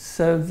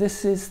 So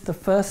this is the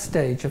first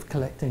stage of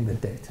collecting the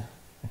data.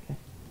 Okay.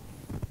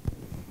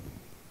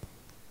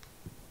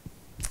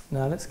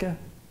 Now let's go.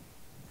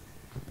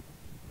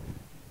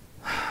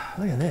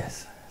 Look at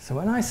this. So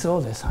when I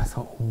saw this, I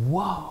thought,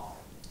 whoa.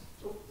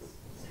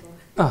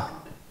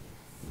 Oh,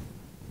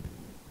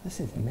 this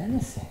is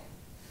menacing.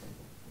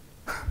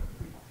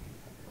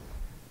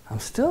 I'm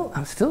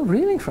still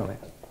reeling from it.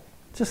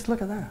 Just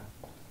look at that.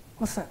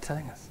 What's that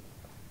telling us?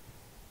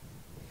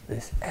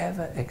 This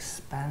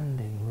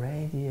ever-expanding,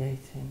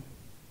 radiating,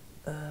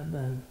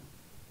 urban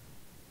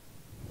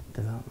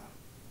development.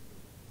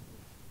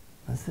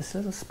 There's this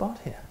little spot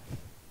here.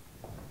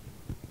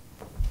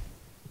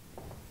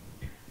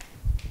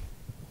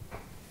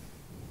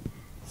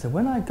 So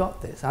when I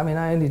got this, I mean,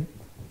 I only,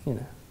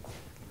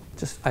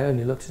 I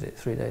only looked at it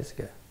 3 days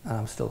ago, and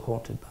I'm still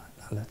haunted by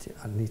it.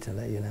 I need to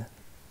let you know.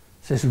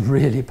 So it's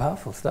really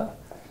powerful stuff.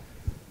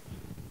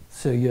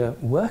 So you're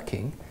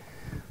working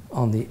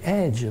on the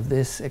edge of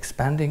this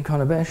expanding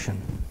conurbation.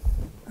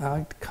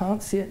 I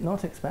can't see it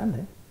not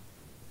expanding.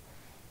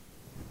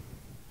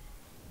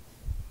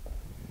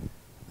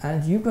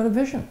 And you've got a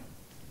vision.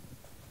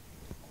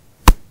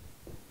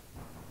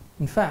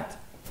 In fact,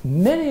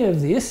 many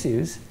of the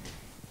issues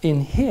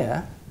in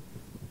here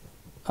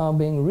are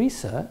being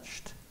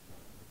researched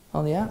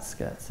on the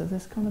outskirts of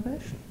this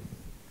conurbation.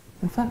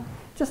 In fact,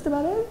 just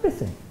about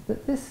everything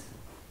that this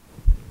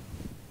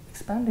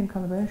expanding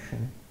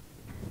conurbation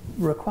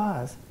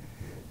requires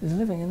is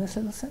living in this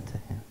little centre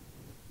here.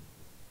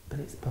 But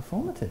it's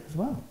performative as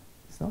well.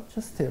 It's not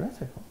just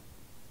theoretical.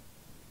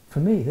 For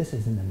me, this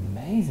is an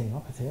amazing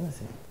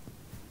opportunity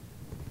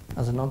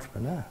as an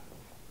entrepreneur.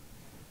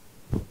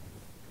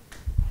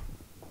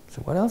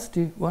 So what else?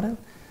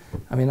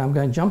 I mean, I'm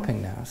going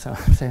jumping now, so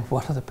I'm saying,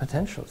 what are the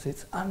potentials?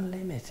 It's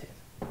unlimited.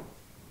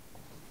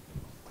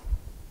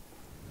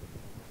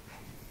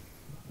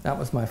 That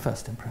was my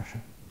first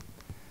impression.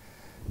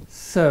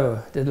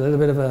 So, did a little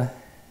bit of a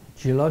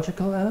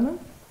geological element.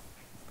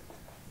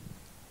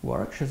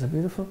 Warwickshire's a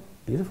beautiful,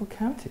 beautiful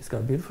county. It's got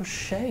a beautiful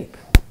shape.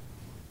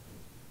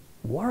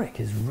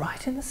 Warwick is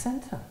right in the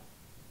centre.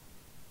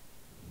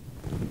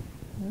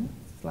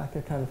 It's like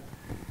a kind of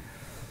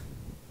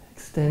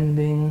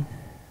extending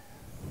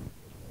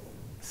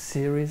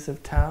series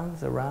of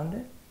towns around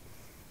it.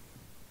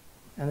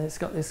 And it's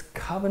got this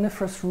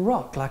carboniferous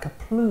rock like a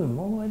plume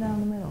all the way down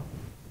the middle.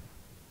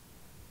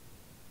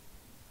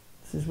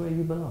 This is where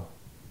you belong.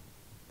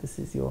 This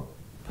is your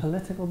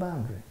political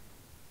boundary.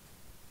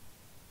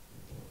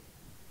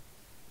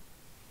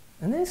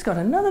 And then it's got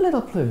another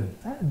little plume,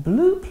 that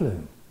blue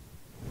plume.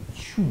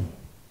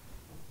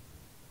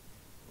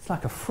 It's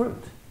like a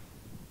fruit.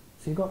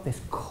 So you've got this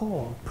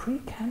core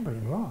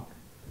Precambrian rock,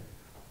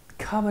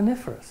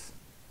 carboniferous,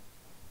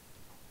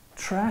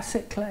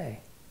 Triassic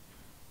clay,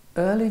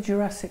 early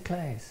Jurassic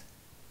clays,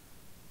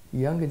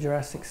 younger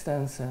Jurassic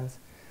stones,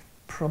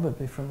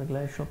 probably from the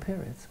glacial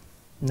periods.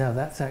 No,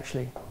 that's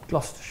actually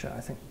Gloucestershire, I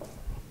think.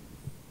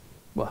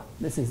 Well,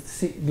 this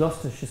is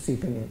Gloucestershire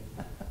seeping in.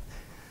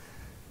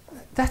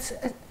 This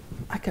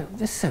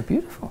is so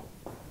beautiful.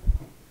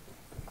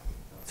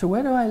 So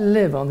where do I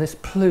live on this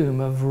plume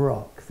of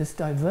rock, this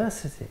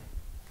diversity?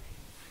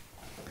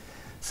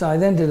 So I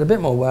then did a bit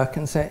more work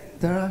and say,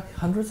 there are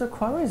hundreds of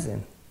quarries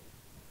in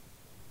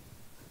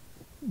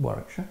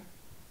Warwickshire.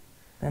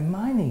 They're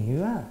mining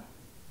you out.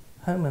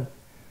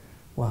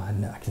 Well,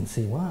 I can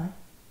see why.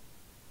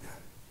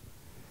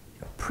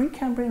 You've got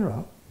Precambrian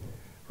rock,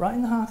 right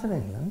in the heart of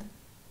England.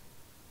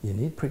 You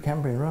need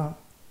Precambrian rock.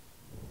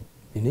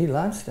 You need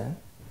limestone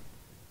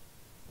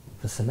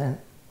for cement.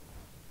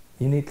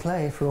 You need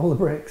clay for all the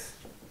bricks.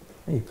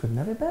 You couldn't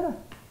have it better.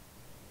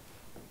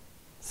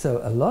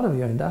 So a lot of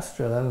your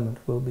industrial element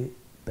will be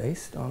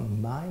based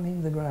on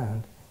mining the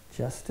ground,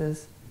 just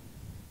as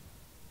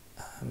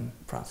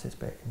Francis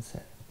Bacon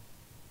said.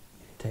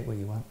 You can take what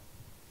you want,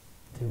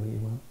 do what you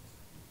want.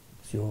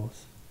 It's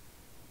yours.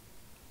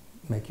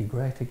 Make you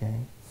great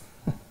again.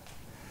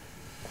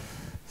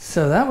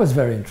 So that was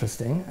very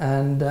interesting,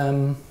 and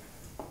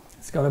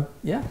it's got a,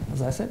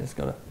 as I said, it's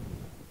got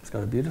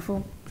a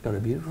beautiful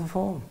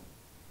form.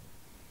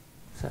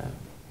 So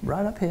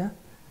right up here,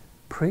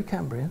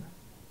 Precambrian.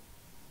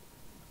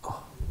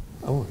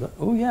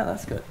 Oh yeah,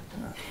 that's good.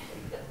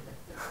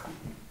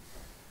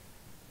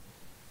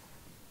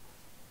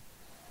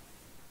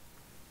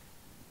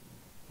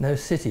 No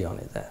city on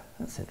it there.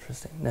 That's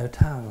interesting. No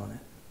town on it.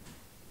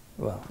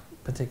 Well,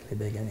 particularly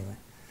big anyway.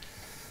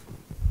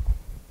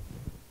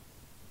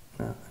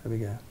 No, there we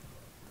go.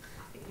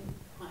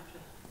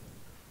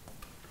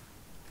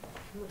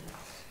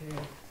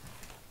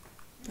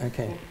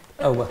 Okay.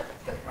 Oh, well.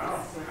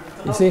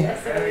 You see?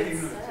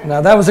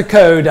 Now that was a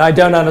code I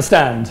don't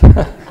understand.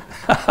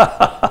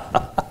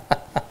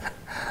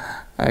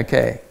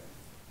 Okay.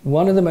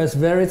 One of the most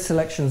varied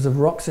selections of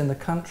rocks in the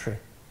country,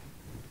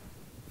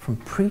 from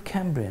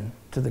Precambrian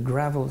to the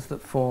gravels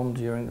that formed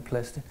during the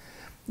Pleistocene.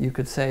 You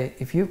could say,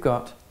 if you've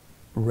got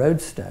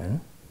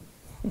roadstone,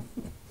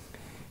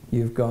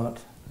 you've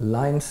got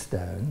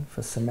limestone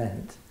for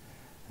cement,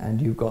 and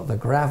you've got the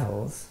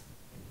gravels,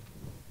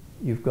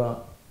 you've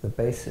got the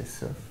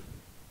basis of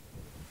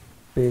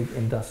big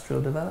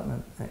industrial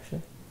development,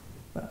 actually.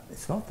 Well,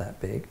 it's not that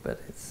big, but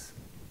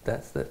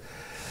that's the...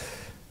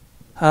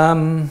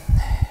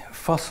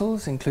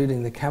 fossils,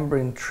 including the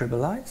Cambrian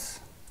tribolites,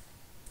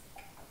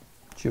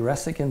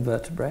 Jurassic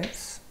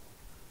invertebrates,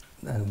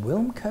 and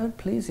Wilmcote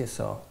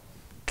plesiosaur.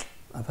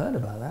 I've heard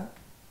about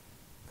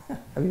that.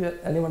 Have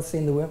anyone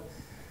seen the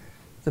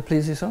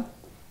plesiosaur?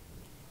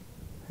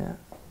 Yeah,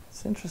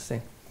 it's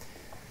interesting.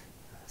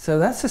 So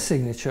that's a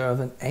signature of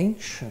an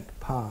ancient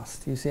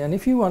past, you see. And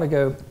if you want to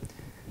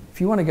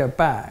go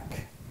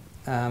back,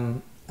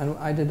 and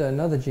I did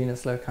another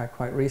genus loci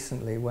quite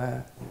recently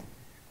where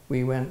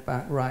we went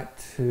back right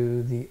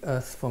to the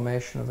Earth's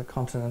formation of the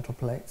continental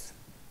plates,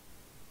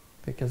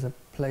 because a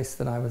place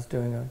that I was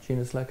doing a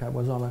genus loci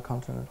was on a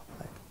continental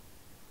plate.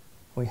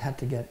 We had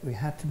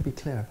to be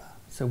clear about.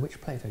 So which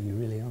plate are you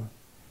really on?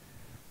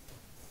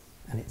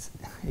 And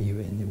are you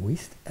in the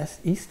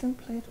eastern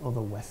plate or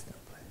the western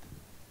plate?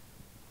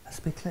 Let's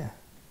be clear.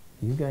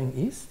 Are you going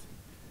east?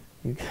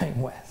 Are you going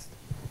west?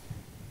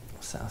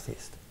 Or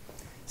southeast?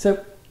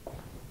 So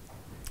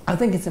I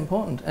think it's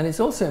important, and it's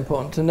also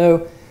important to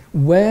know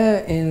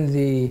where in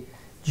the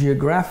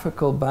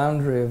geographical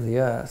boundary of the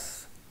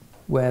Earth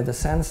where the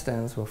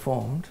sandstones were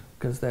formed,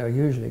 because they are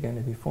usually going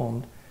to be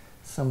formed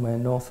somewhere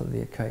north of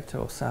the equator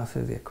or south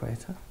of the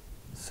equator.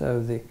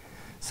 So the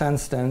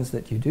sandstones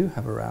that you do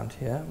have around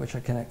here, which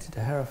are connected to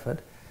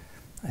Hereford,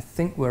 I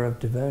think were of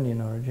Devonian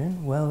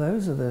origin. Well,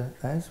 those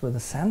were the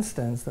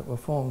sandstones that were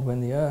formed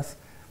when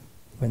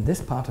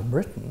this part of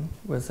Britain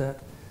was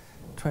at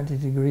 20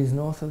 degrees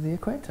north of the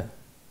equator.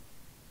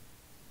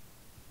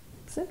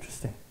 It's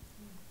interesting.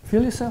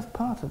 Feel yourself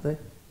part of the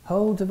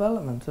whole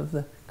development of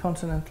the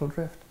continental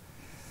drift.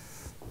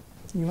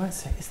 You might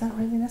say, is that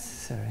really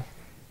necessary?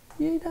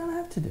 You don't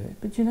have to do it,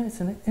 but you know,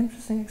 it's an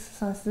interesting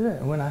exercise to do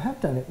it. And when I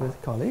have done it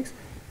with colleagues,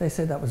 they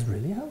say that was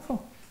really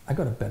helpful. I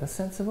got a better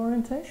sense of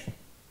orientation.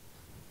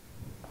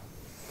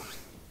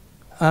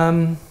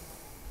 Right,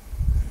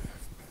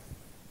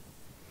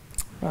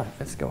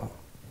 let's go on.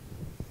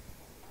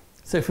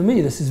 So for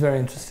me, this is very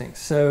interesting.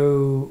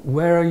 So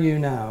where are you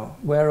now?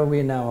 Where are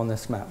we now on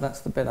this map? That's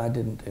the bit I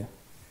didn't do.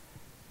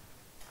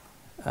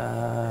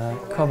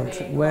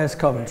 Coventry. Where's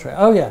Coventry?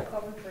 Oh, yeah.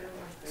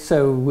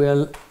 So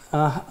we're...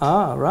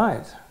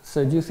 right.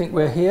 So do you think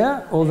we're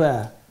here or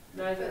there?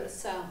 No, but the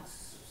south.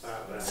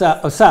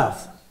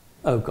 South.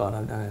 Oh, God,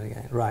 I've done it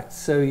again. Right.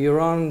 So you're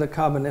on the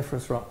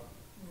Carboniferous rock.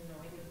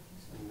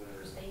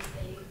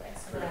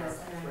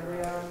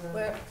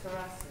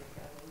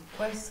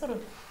 We're sort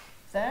of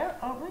there,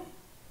 aren't we?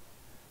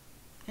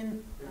 I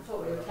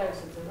thought we were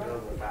closer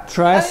to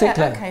Triassic.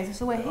 Oh, yeah, okay,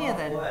 so we're here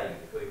then.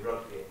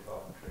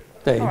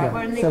 There you All right, go.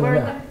 we're in the, So we're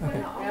in there. the, Okay.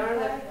 No,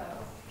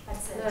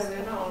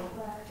 we're not on.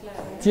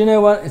 Do you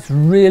know what? It's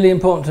really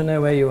important to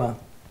know where you are.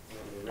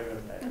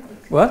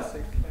 What?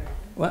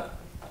 What?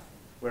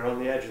 We're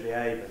on the edge of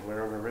the Avon,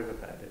 we're on a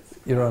riverbed.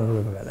 You're on a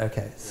riverbed.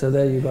 Okay. So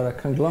there you've got a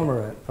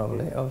conglomerate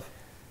probably of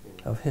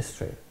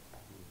history.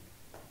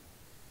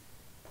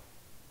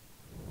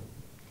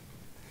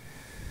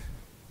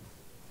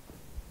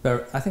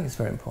 I think it's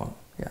very important,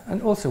 yeah.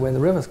 And also where the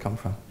rivers come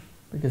from.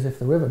 Because if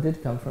the river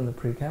did come from the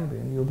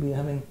Precambrian, you'll be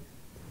having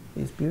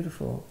these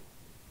beautiful,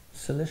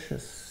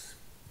 silicious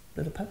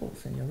little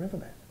pebbles in your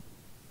riverbed.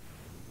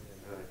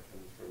 Yeah, no, it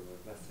comes from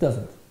Leicester.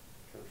 Doesn't?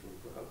 It comes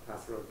from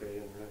past Rugby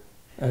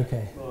and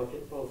Okay.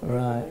 Market Balls.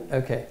 Right,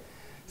 okay.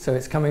 So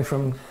it's coming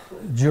from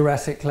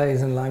Jurassic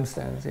clays and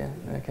limestones, yeah,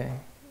 okay.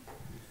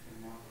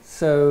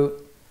 So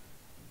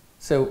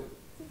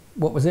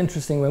what was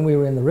interesting when we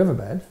were in the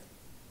riverbed,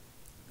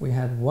 we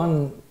had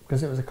one,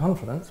 because it was a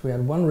conference, we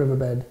had one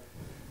riverbed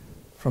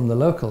from the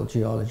local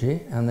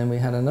geology, and then we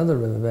had another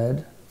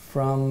riverbed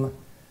from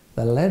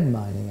the lead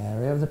mining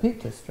area of the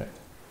Peak District.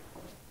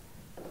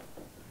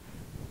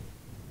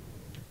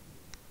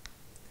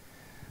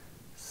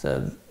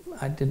 So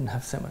I didn't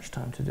have so much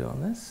time to do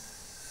on this,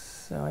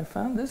 so I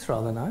found this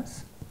rather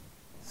nice.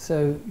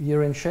 So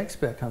you're in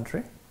Shakespeare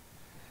country.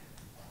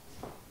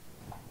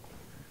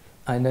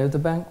 I know the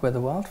bank where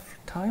the wild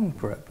thyme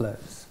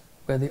blows,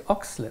 where the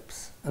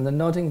oxlips and the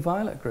nodding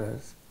violet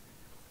grows,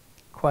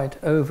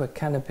 quite over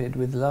canopied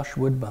with lush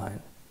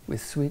woodbine,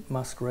 with sweet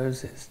musk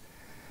roses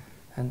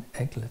and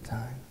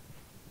eglantine.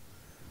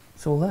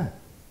 It's all there.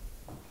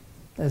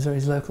 Those are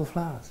his local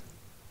flowers.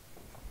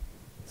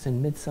 It's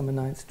in Midsummer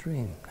Night's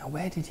Dream. Now,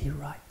 where did he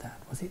write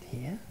that? Was it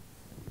here?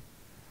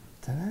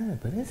 I don't know,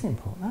 but it's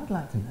important. I'd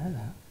like to know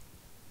that.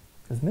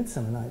 Because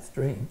Midsummer Night's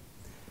Dream,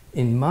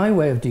 in my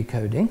way of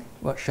decoding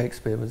what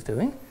Shakespeare was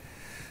doing,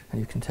 and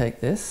you can take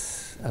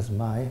this as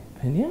my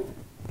opinion,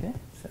 okay,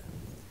 so,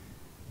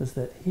 was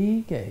that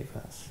he gave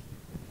us,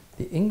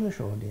 the English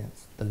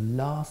audience, the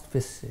last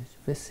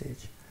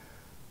visage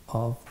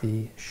of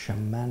the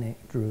shamanic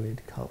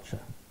druid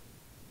culture,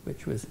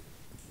 which was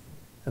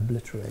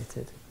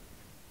obliterated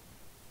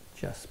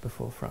just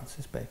before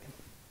Francis Bacon.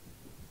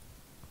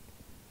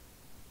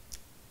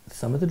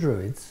 Some of the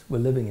druids were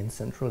living in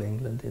central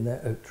England in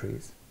their oak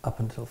trees up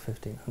until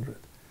 1500.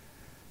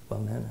 Well,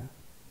 no.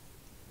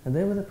 And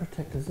they were the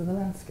protectors of the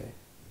landscape.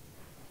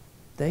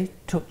 They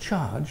took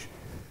charge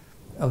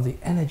of the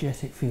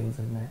energetic fields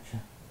of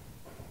nature.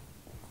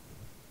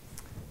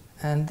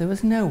 and there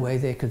was no way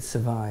they could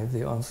survive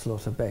the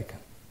onslaught of bacon.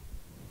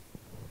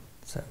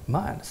 So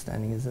my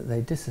understanding is that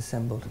they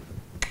disassembled,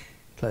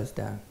 closed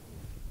down,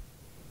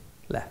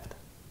 left.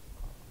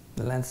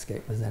 The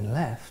landscape was then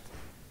left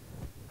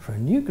for a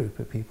new group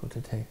of people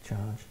to take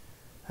charge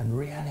and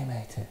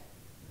reanimate it.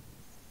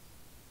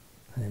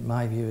 And in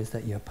my view is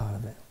that you're part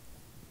of it.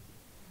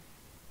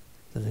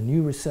 There's a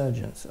new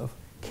resurgence of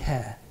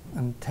care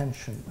and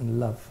attention and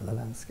love for the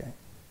landscape.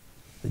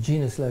 The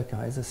genus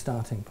Loci is a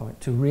starting point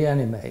to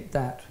reanimate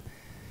that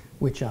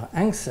which our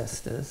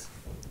ancestors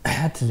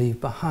had to leave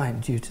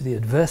behind due to the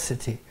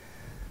adversity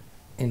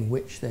in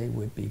which they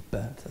would be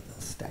burnt at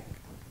the stake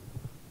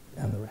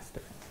and the rest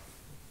of it.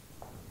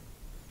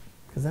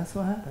 Because that's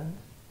what happened.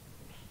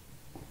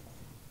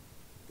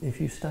 If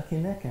you stuck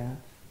your neck out.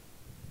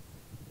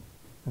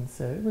 And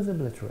so it was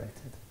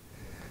obliterated.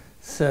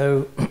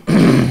 So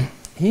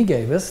he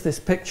gave us this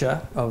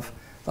picture of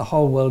the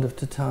whole world of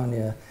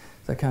Titania,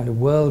 the kind of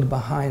world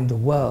behind the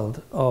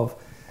world of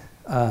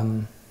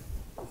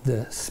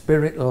the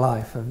spirit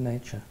life of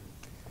nature.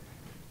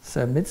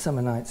 So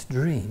Midsummer Night's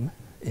Dream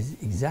is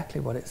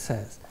exactly what it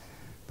says,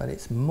 but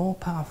it's more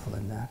powerful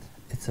than that.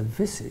 It's a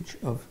visage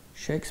of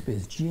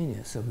Shakespeare's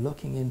genius of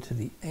looking into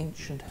the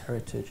ancient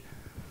heritage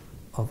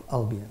of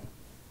Albion.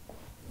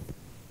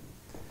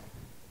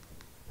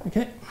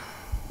 Okay,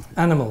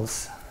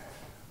 animals.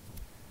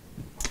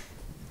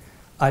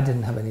 I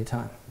didn't have any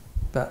time,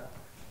 but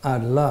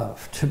I'd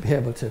love to be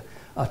able to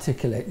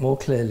articulate more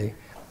clearly,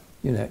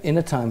 you know, in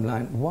a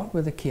timeline, what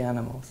were the key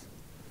animals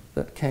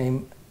that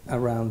came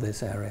around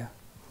this area.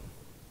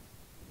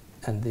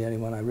 And the only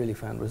one I really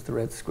found was the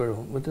red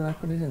squirrel. Well, did I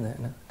put it in there?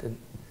 No, I didn't.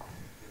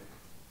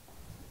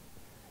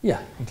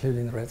 Yeah,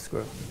 including the red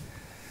squirrel.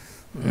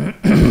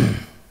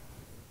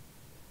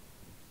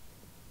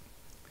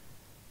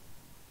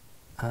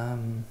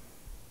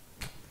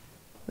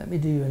 Let me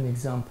do you an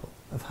example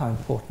of how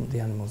important the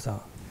animals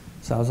are.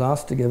 So I was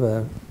asked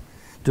to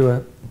do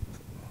a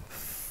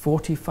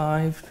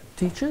 45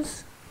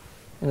 teachers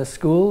in a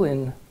school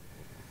in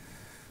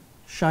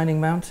Shining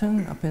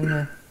Mountain up in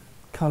the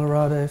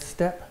Colorado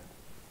steppe.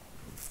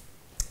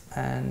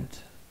 And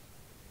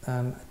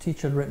a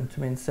teacher had written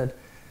to me and said,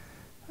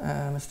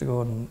 Mr.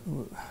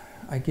 Gordon,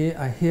 I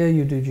hear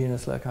you do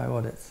genus Loci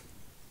audits,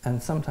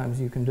 and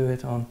sometimes you can do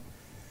it on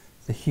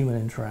the human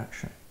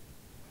interaction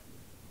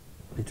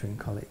between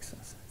colleagues.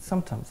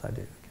 Sometimes I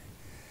do. Okay.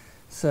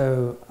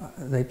 So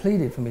they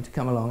pleaded for me to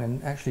come along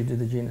and actually do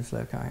the genus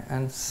Loci,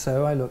 and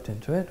so I looked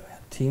into it. We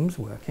had teams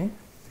working,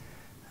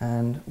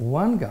 and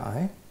one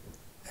guy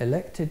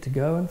elected to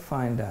go and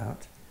find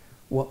out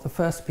what the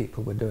first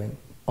people were doing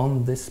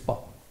on this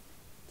spot,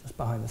 just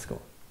behind the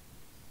school.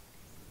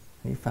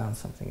 And he found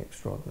something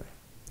extraordinary.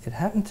 It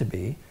happened to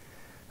be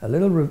a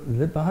little,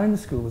 behind the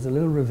school was a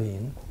little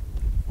ravine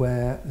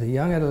where the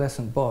young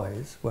adolescent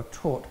boys were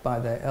taught by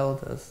their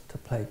elders to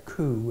play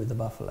coo with the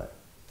buffalo.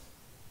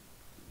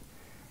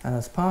 And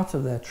as part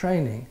of their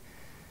training,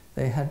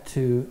 they had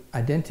to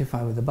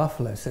identify with the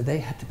buffalo, so they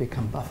had to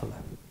become buffalo,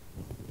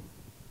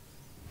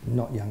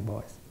 not young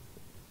boys.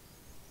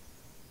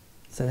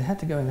 So they had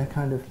to go in a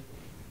kind of,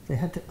 they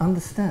had to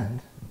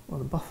understand what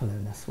the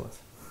buffalo-ness was.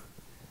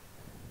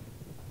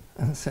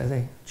 And so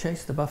they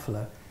chased the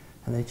buffalo,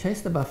 and they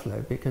chased the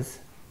buffalo because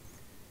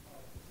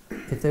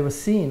if they were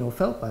seen or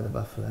felt by the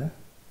buffalo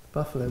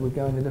would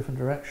go in a different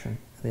direction.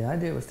 The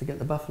idea was to get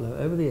the buffalo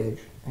over the edge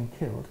and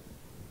killed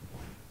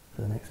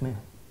for the next meal.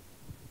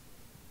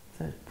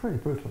 So it's pretty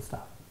brutal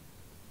stuff.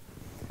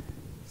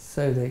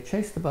 So they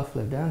chased the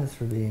buffalo down this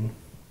ravine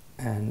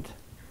and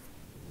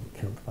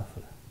killed the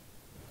buffalo.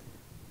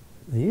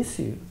 The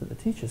issue that the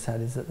teachers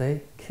had is that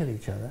they kill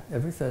each other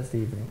every Thursday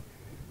evening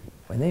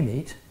when they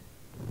meet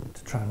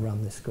to try and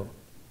run this school.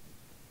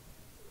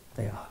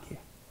 They argue.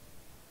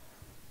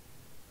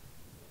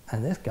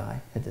 And this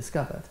guy had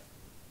discovered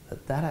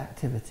that that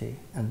activity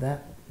and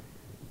that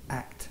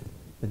act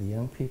with the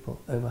young people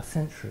over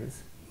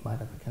centuries might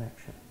have a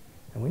connection.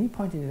 And when he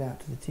pointed it out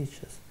to the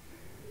teachers,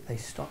 they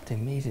stopped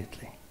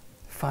immediately.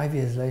 5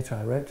 years later,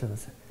 I wrote to them and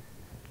said,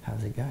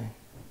 how's it going?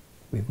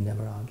 We've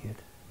never argued.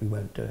 We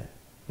won't do it.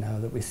 Now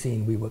that we've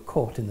seen we were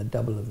caught in the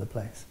double of the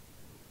place.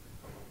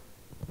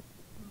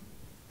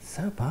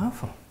 So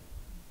powerful.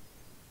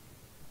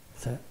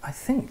 So I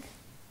think,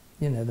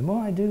 you know, the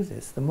more I do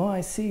this, the more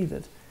I see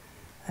that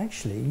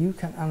actually you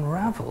can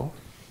unravel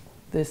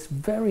this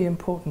very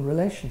important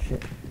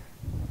relationship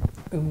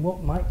in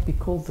what might be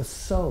called the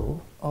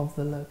soul of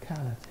the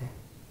locality.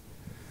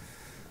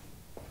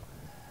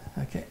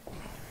 Okay,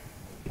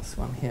 this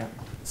one here.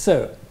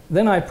 So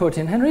then I put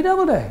in Henry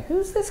Doubleday.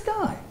 Who's this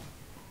guy?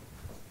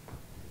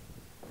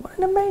 What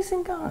an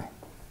amazing guy.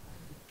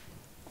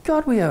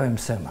 God, we owe him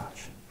so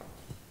much.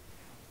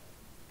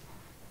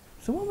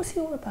 So what was he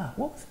all about?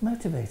 What was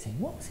motivating?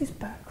 What was his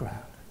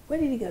background? Where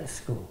did he go to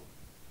school?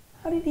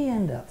 How did he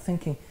end up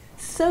thinking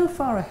so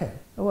far ahead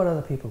of what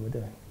other people were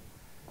doing?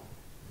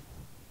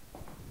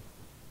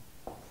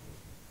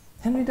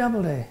 Henry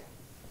Doubleday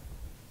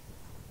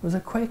was a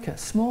Quaker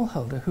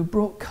smallholder who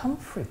brought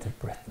comfrey to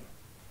Britain.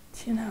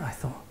 Do you know, I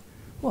thought,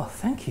 Well,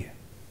 thank you.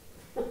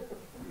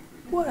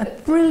 What a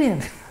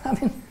brilliant, I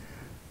mean,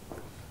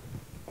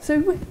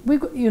 so we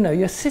got, you know,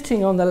 you're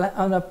sitting on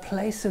a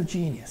place of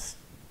genius.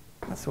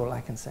 That's all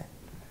I can say.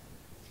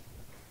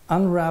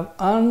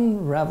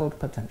 Unraveled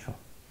potential.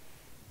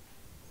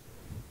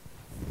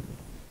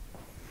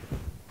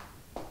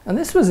 And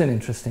this was an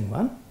interesting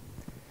one,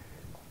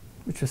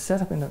 which was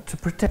set up to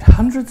protect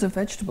hundreds of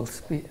vegetable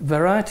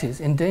varieties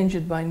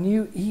endangered by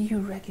new EU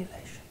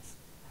regulations.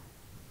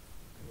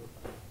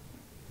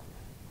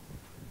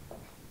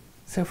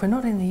 So if we're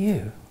not in the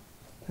EU,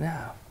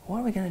 now, what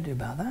are we going to do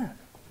about that?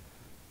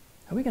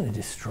 Are we going to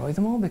destroy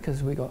them all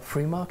because we got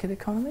free market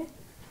economy?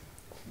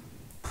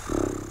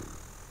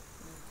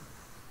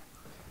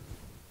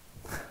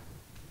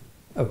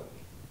 Oh.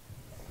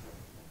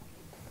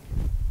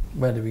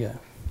 Where did we go?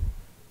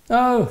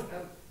 Oh!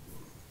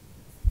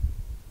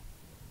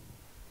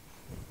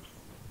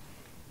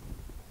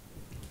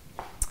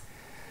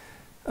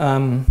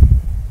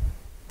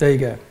 There you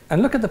go.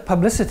 And look at the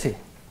publicity.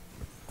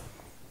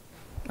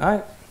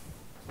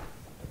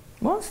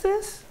 What's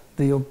this?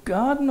 The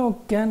Garden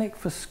Organic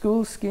for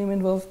Schools scheme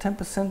involves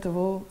 10% of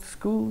all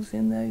schools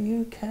in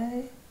the UK.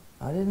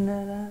 I didn't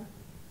know that.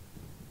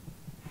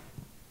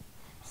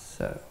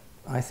 So,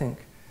 I think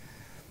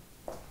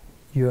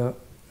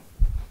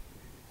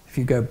if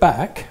you go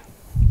back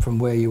from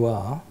where you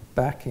are,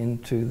 back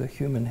into the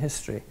human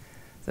history,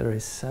 there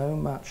is so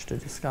much to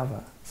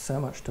discover, so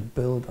much to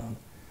build on,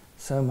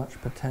 so much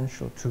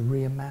potential to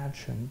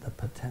reimagine the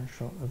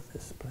potential of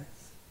this place.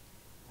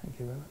 Thank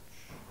you very much.